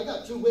 Now, I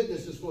got two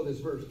witnesses for this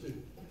verse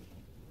too.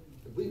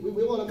 We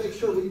want to make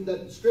sure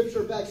that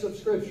Scripture backs up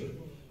Scripture.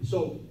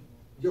 So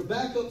your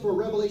backup for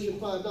Revelation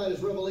 5:9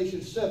 is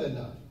Revelation 7:9.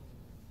 I'm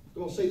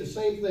going to say the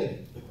same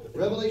thing.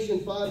 Revelation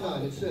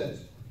 5:9, it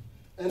says,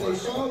 "And they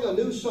sung a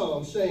new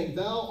song, saying,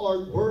 Thou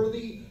art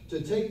worthy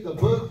to take the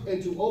book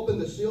and to open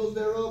the seals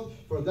thereof,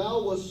 for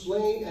thou wast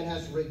slain and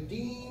hast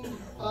redeemed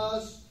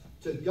us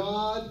to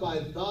God by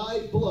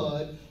thy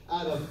blood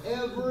out of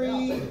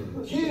every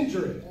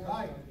kindred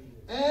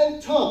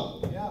and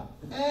tongue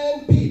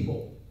and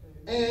people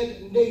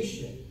and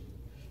nation,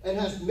 and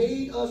hast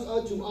made us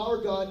unto our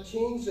God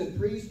kings and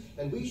priests,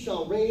 and we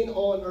shall reign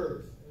on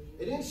earth."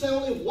 It didn't say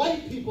only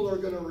white people are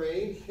going to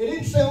reign. It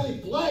didn't say only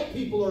black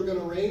people are going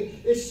to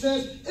reign. It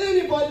says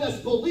anybody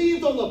that's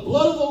believed on the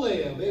blood of the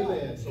Lamb.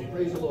 Amen. So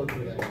praise the Lord for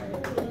that.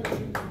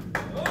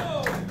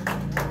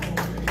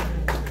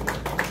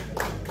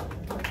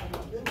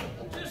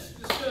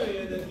 Just to show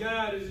you that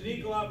God is an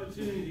equal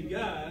opportunity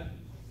God,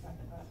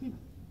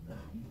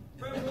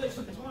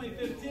 Revelation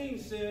 20:15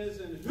 says,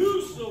 "And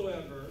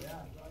whosoever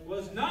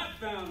was not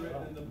found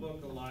written in the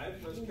book of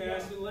life was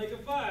cast in the lake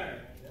of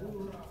fire."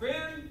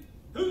 Friend,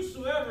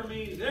 whosoever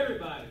means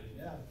everybody.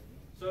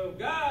 So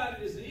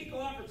God is an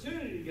equal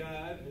opportunity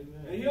God,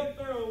 and He'll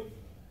throw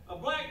a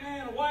black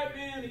man, a white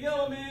man, a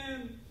yellow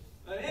man,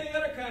 any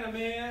other kind of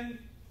man,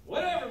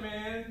 whatever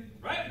man,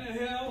 right in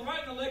the hell,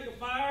 right in the lake of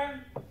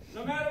fire,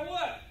 no matter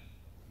what.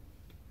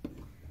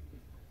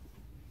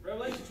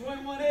 Revelation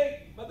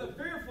 21:8, "But the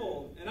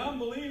fearful and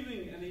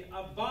unbelieving and the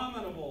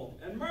abominable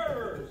and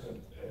murderers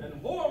and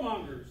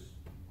whoremongers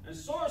and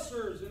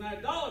sorcerers and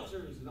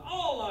idolaters and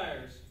all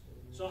liars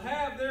shall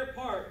have their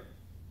part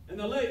in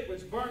the lake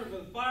which burneth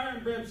with fire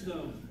and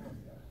brimstone,"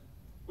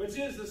 which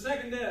is the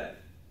second death.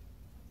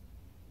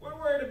 We're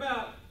worried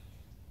about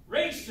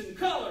race and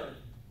color.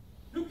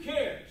 Who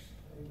cares?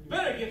 You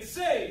better get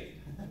saved.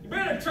 You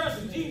better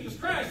trust in Jesus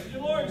Christ as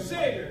your Lord and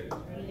Savior.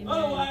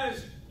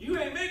 Otherwise, you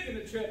ain't making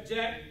the trip,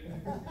 Jack.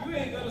 You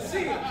ain't going to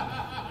see it.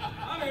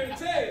 I'm here to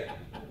tell you.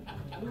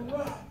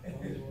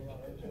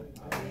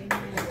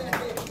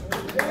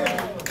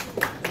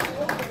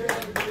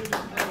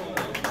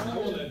 I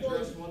want to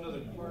address one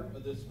other part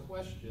of this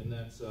question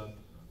that's a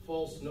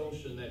false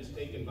notion that's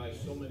taken by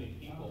so many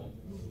people.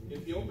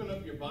 If you open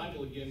up your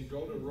Bible again,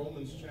 go to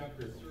Romans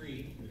chapter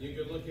 3. You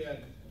can look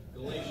at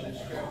Galatians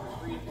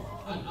chapter 3.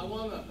 I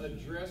want to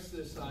address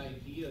this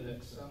idea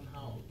that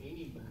somehow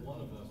any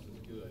one of us is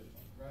good.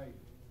 Right.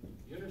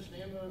 You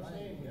understand what I'm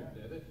saying here?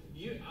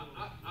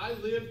 I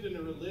lived in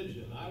a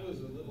religion. I was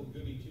a little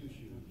goody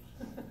two-shoes.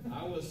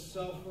 I was a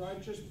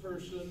self-righteous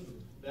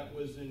person that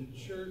was in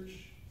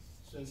church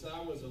since I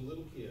was a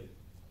little kid.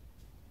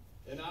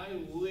 And I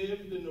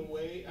lived in a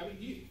way, have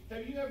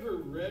you ever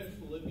read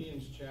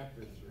Philippians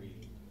chapter 3?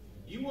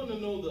 You want to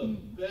know the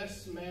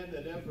best man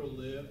that ever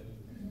lived?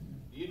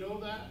 Do you know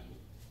that?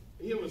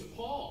 It was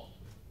Paul.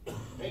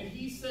 And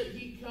he said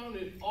he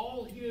counted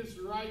all his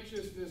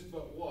righteousness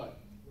but what?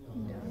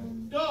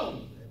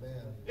 Dung.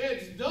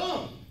 It's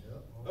dung.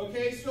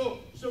 Okay, so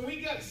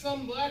we got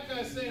some black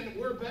guy saying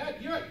we're bad.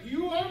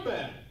 You are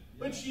bad,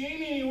 but you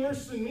ain't any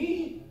worse than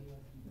me.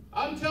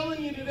 I'm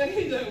telling you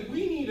today that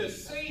we need a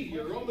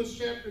Savior. Romans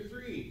chapter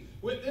 3.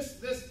 With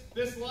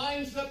this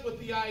lines up with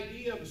the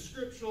idea of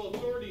scriptural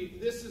authority.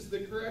 This is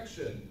the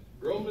correction.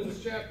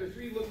 Romans chapter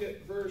 3, look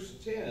at verse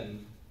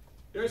 10.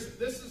 This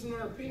isn't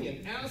our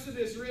opinion. As it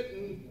is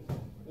written,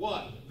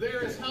 what?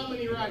 There is how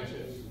many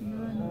righteous?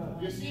 None.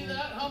 You see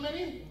that? How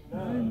many?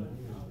 None.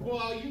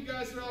 Well, you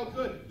guys are all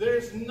good.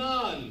 There's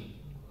none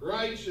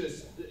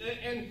righteous.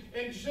 And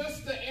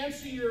just to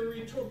answer your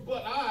retort,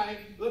 but I,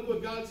 look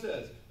what God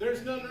says.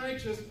 There's none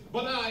righteous,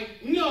 but I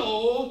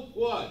know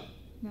what?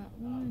 Not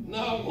one.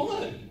 Not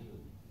one.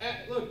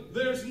 Look,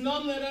 there's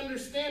none that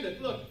understand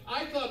it. Look,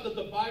 I thought that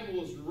the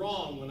Bible was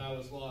wrong when I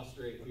was lost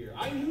right here.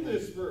 I knew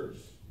this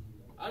verse.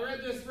 I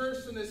read this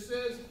verse and it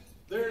says,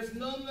 there's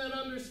none that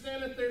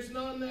understand it, there's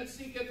none that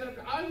seek it.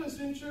 I was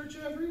in church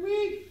every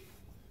week.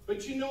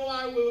 But you know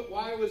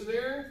why I was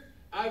there?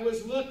 I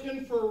was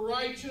looking for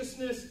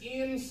righteousness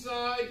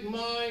inside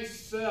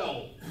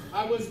myself.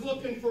 I was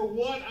looking for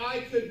what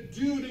I could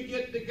do to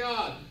get to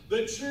God.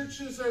 The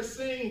churches are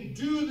saying,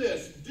 do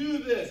this, do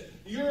this.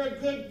 You're a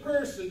good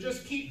person.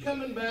 Just keep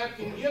coming back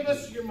and give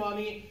us your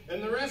money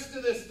and the rest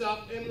of this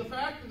stuff. And the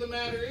fact of the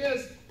matter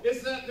is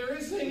that there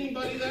isn't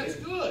anybody that's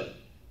good.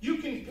 You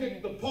can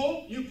pick the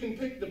Pope, you can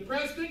pick the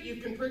President, you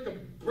can pick a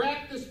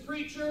Baptist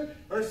preacher,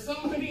 or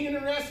somebody in a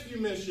rescue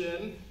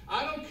mission.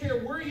 I don't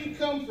care where you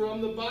come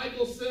from. The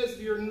Bible says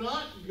you're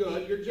not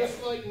good. You're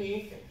just like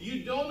me.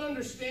 You don't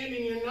understand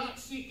and you're not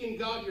seeking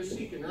God. You're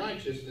seeking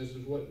righteousness.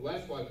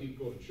 That's why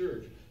people go to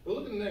church. But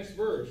look at the next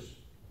verse.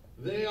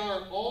 They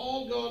are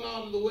all gone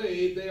out of the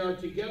way. They are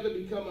together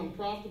become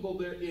unprofitable.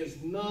 There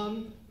is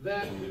none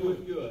that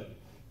doeth good.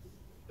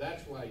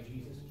 That's why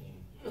Jesus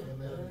came.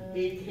 Amen.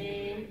 He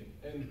came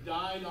and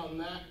died on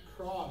that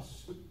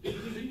cross. Did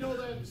you know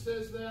that it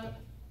says that?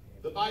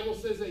 The Bible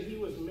says that he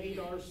was made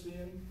our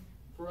sin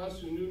for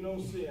us who knew no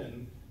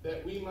sin,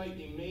 that we might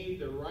be made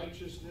the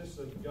righteousness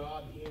of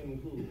God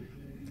in who?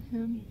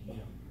 Him. In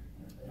him.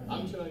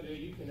 I'm telling you,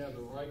 you can have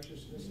the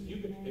righteousness.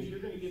 If you're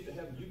going to get to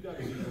heaven, you've got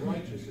to be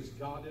righteous as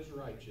God is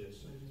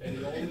righteous. And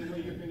the only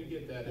way you're going to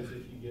get that is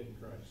if you get in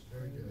Christ.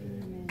 Very good.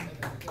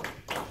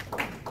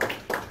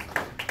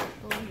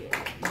 Oh, yeah.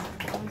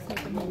 I was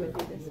hoping you would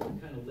do this one.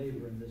 Kind of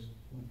labor in this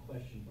one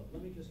question, but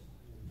let me just,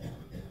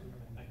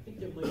 I think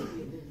there might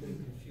be a little bit of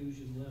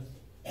confusion left.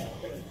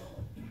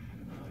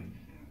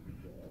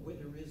 Where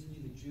there is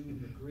neither Jew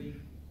nor Greek,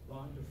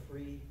 bond or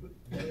free,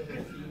 male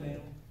or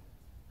female.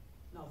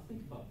 Now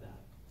think about that.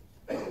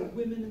 Are there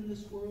women in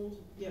this world?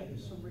 Yeah,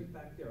 there's some right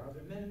back there. Are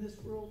there men in this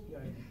world? Yeah,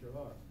 I think there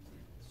are.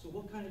 So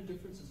what kind of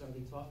differences are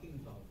they talking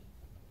about?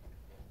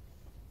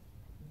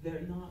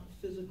 They're not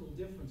physical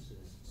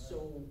differences.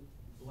 So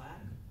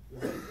black,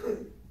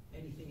 white,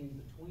 anything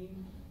in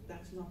between,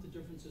 that's not the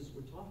differences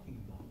we're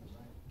talking about.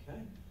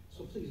 Okay?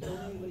 So please don't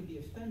anybody be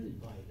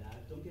offended by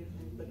that. Don't get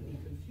anybody be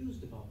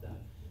confused about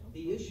that.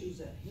 The issues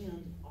at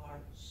hand are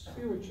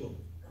spiritual,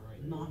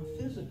 not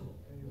physical.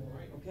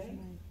 Okay?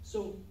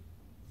 So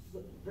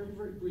very,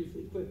 very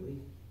briefly,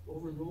 quickly,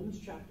 over in Romans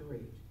chapter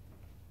 8.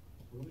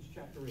 Romans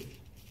chapter 8.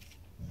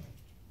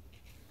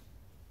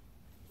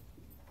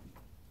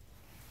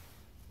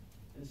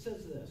 And it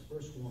says this,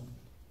 verse 1.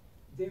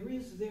 There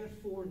is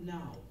therefore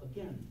now,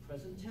 again,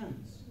 present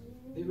tense,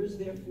 there is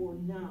therefore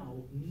now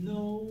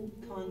no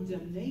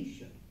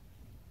condemnation,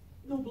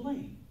 no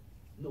blame,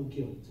 no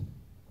guilt,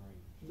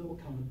 no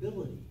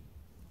accountability.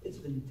 It's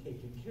been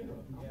taken care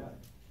of. Yeah.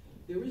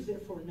 There is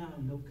therefore now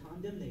no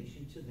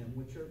condemnation to them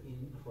which are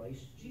in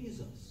Christ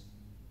Jesus.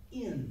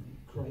 In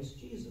Christ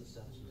Jesus.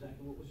 That's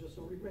exactly what was just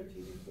already read to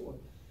you before.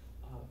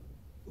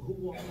 Who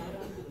walk not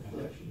after the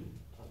flesh,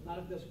 not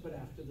of this, but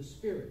after the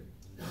Spirit.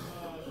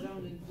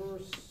 Down in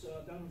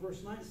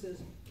verse 9 it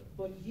says,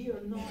 but ye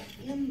are not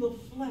in the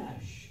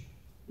flesh,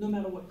 no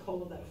matter what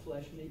color that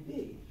flesh may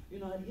be.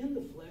 You're not in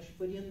the flesh,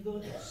 but in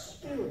the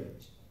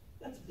Spirit.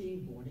 That's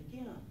being born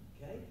again.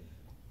 Okay?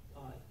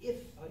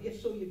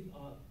 If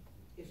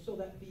so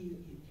that be,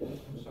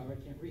 I'm sorry,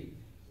 I can't read.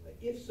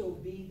 If so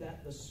be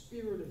that the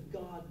Spirit of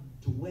God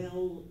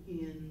dwell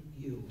in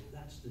you.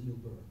 That's the new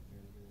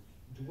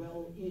birth.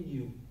 Dwell in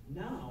you.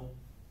 Now,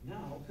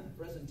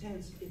 present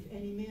tense, if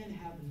any man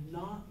have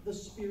not the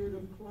Spirit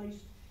of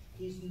Christ,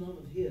 he's none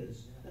of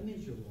his. That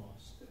means you're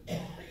lost.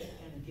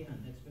 And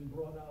again, it's been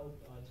brought out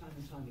time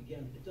and time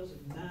again. It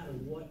doesn't matter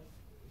what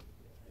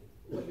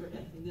your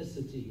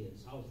ethnicity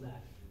is. How's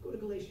that? Go to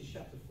Galatians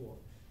chapter 4.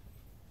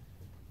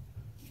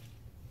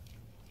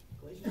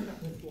 Galatians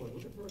chapter 4.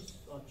 Look at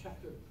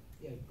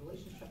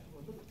Galatians chapter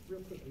 4. Look at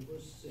real quickly,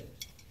 verse 6.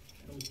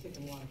 I know we've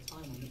taken a lot of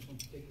time on this one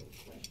particular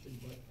question,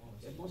 but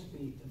it must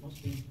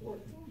be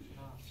important.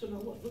 So now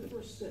look at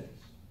verse 6.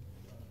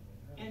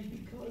 And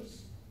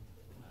because,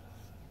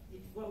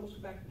 let's go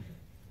back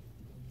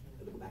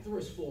to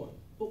verse 4.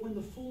 But when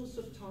the fullness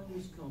of time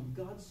was come,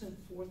 God sent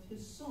forth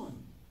his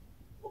Son.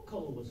 What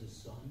color was his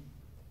Son?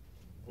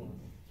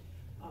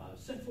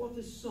 Sent forth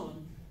his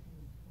Son,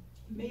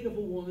 made of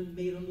a woman,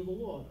 made under the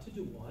law. To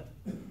do what?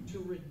 To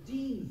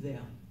redeem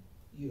them,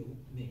 you,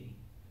 me.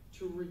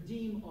 To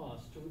redeem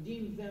us. To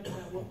redeem them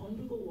that were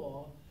under the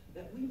law,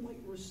 that we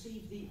might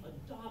receive the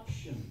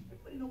adoption.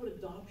 Everybody know what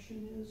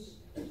adoption is?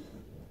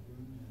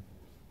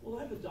 Well,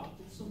 I've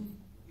adopted some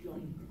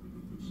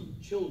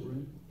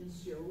children in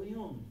Sierra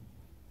Leone.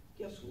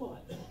 Guess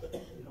what?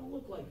 They don't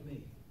look like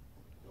me.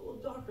 They're a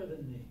little darker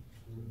than me.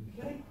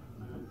 Okay?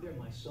 They're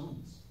my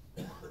sons.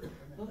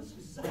 Now, this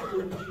is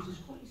exactly what Jesus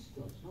Christ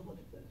does. Now, look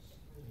at this.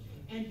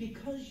 And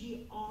because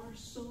ye are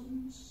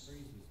sons,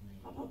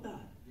 how about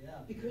that? Yeah.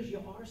 Because ye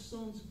are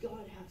sons,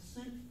 God hath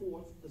sent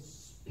forth the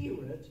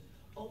Spirit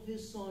of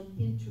his Son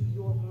into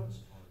your hearts,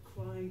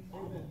 crying,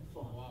 Abba,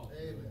 Father. Wow.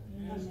 It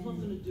has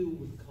nothing to do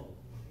with color.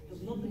 It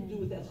has nothing to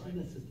do with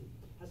ethnicity.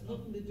 It has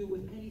nothing to do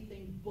with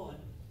anything but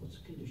what's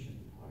the condition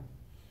of your heart.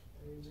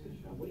 What's the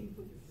condition of your heart? Where do you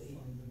put your faith?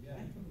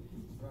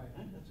 Right.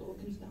 And that's all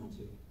it comes down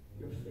to.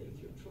 Your faith,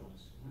 your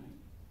trust. Right?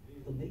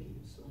 He'll make you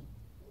his son.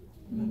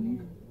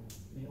 Male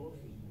or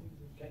female.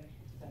 Okay?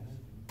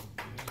 Thanks.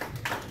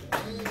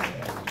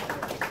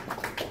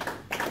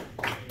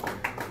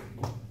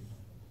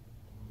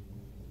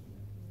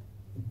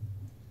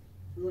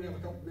 We only have a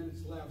couple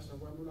minutes left, so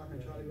we're not going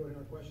to try to go into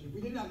our question. If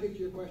we did not get to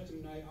your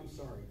question tonight, I'm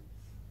sorry.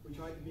 We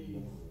tried to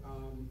be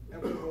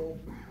equitable,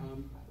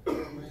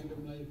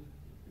 randomly.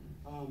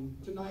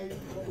 Tonight,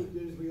 what we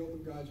did is we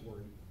opened God's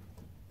Word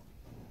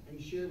and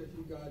shared with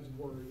you God's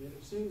Word. And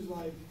it seems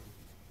like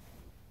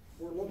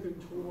we're looking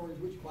towards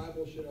which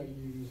Bible should I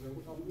use,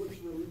 or which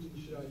religion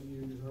should I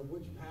use, or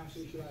which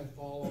pastor should I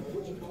follow, or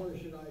which color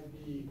should I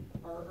be,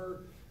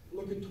 or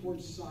looking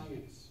towards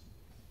science.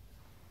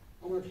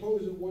 I'm going to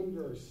close with one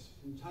verse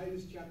in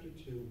Titus chapter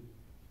 2,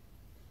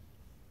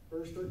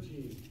 verse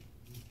 13.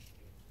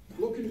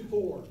 Looking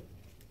for,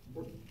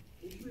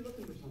 we should be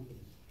looking for something.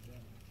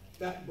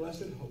 That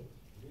blessed hope.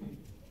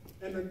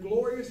 And the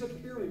glorious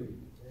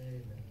appearing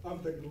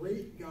of the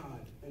great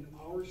God and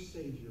our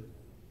Savior,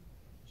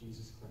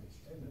 Jesus Christ.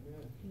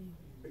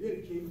 Again,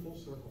 it came full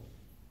circle.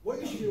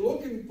 What you should be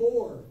looking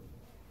for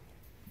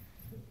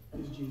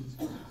is Jesus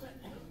Christ.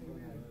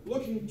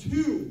 looking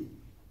to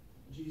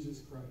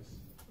Jesus Christ.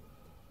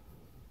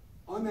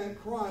 On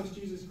that cross,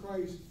 Jesus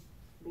Christ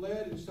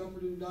bled and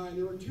suffered and died.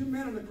 There were two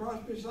men on the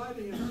cross beside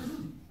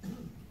him.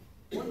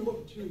 One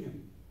looked to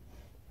him,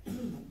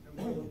 and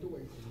one looked away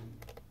from him.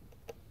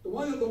 The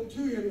one that looked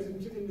to him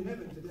is in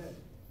heaven today.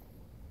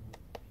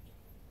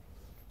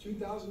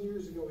 2,000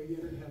 years ago, he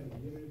entered heaven.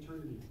 He entered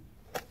eternity.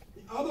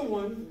 The other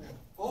one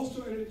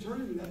also entered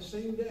eternity that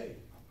same day.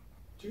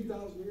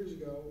 2,000 years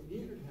ago, he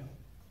entered hell.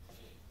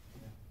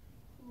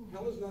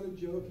 Hell is not a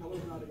joke. Hell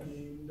is not a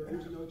game. There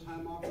is no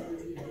time off for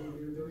your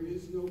behavior. There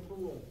is no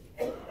parole.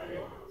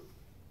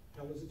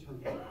 Hell is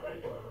eternal.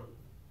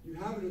 You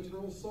have an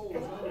eternal soul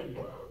inside of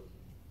you.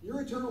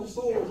 Your eternal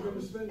soul is going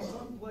to spend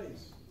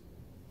someplace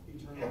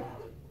eternally.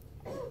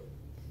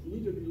 You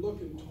need to be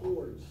looking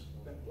towards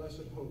that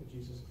blessed hope,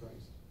 Jesus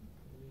Christ.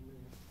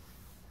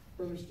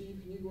 Brother Steve,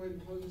 can you go ahead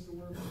and close us in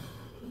word?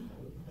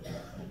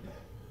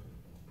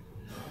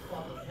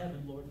 Father in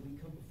heaven, Lord, we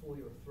come before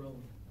your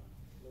throne.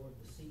 Lord,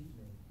 this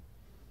evening,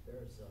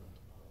 there's a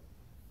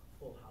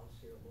full house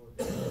here, Lord.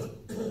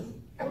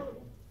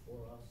 For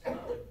us,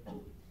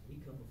 we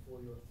come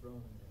before your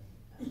throne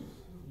and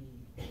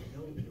we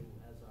know you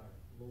as our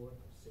Lord,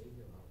 our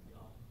Savior, our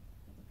God,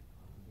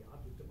 the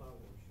object of our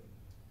worship.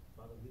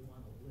 Father, we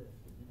want to lift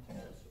an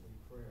intercessory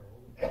prayer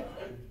all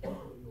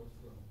before your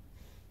throne.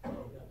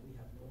 Father God, we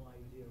have no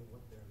idea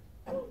what their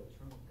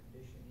eternal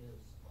condition is.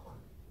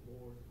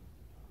 Lord,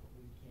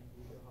 we can't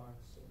read their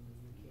hearts, only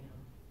you can.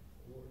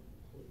 Lord,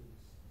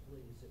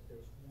 please, if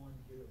there's one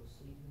here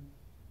this evening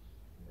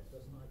that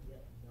does not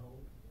yet know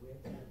where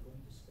they're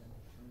going to spend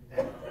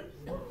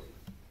eternity,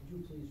 would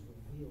you please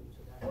reveal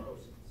to that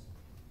person's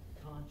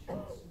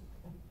conscience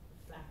the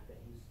fact that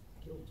he's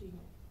guilty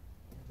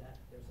and that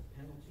there's a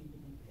penalty to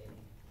be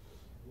paid.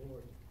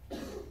 Lord,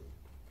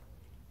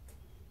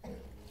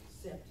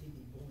 except he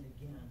be born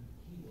again,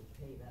 he will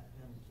pay that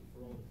penalty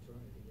for all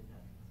eternity in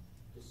that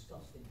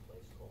disgusting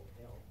place called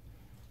hell.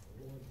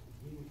 Lord,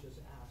 we would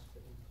just ask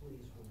that you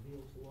please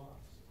reveal to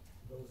us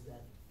those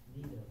that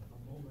need a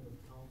moment of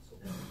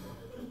counsel,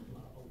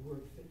 a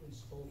word fitly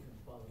spoken,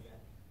 Father,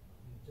 that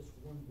just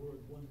one word,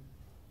 one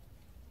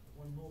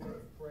moment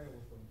of prayer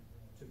with them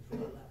to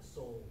draw that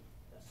soul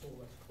that's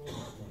close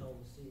to hell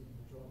this evening,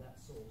 to draw that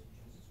soul to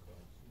Jesus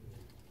Christ.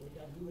 Lord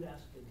God, we would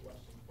ask your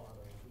blessing,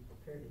 Father, as we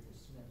prepare to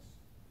dismiss.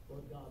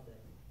 Lord God, that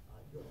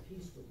your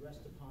peace would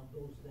rest upon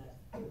those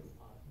that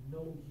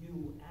know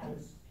you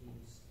as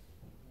peace,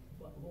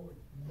 but Lord,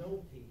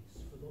 no peace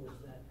for those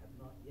that have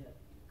not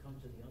yet come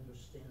to the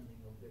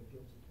understanding of their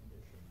guilty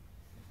condition.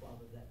 And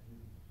Father, that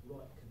you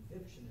brought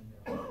conviction in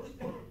their hearts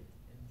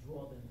and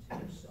draw them to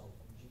yourself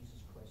in Jesus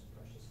Christ's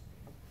precious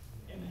name.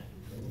 Amen.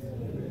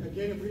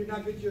 Again, if we did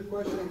not get to your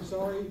question, I'm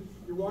sorry.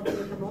 You're welcome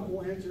to come up.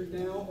 We'll answer it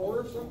now.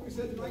 Or if something we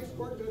said tonight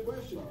sparked a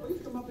question,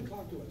 please come up and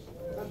talk to us.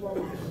 That's why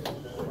we're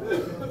here.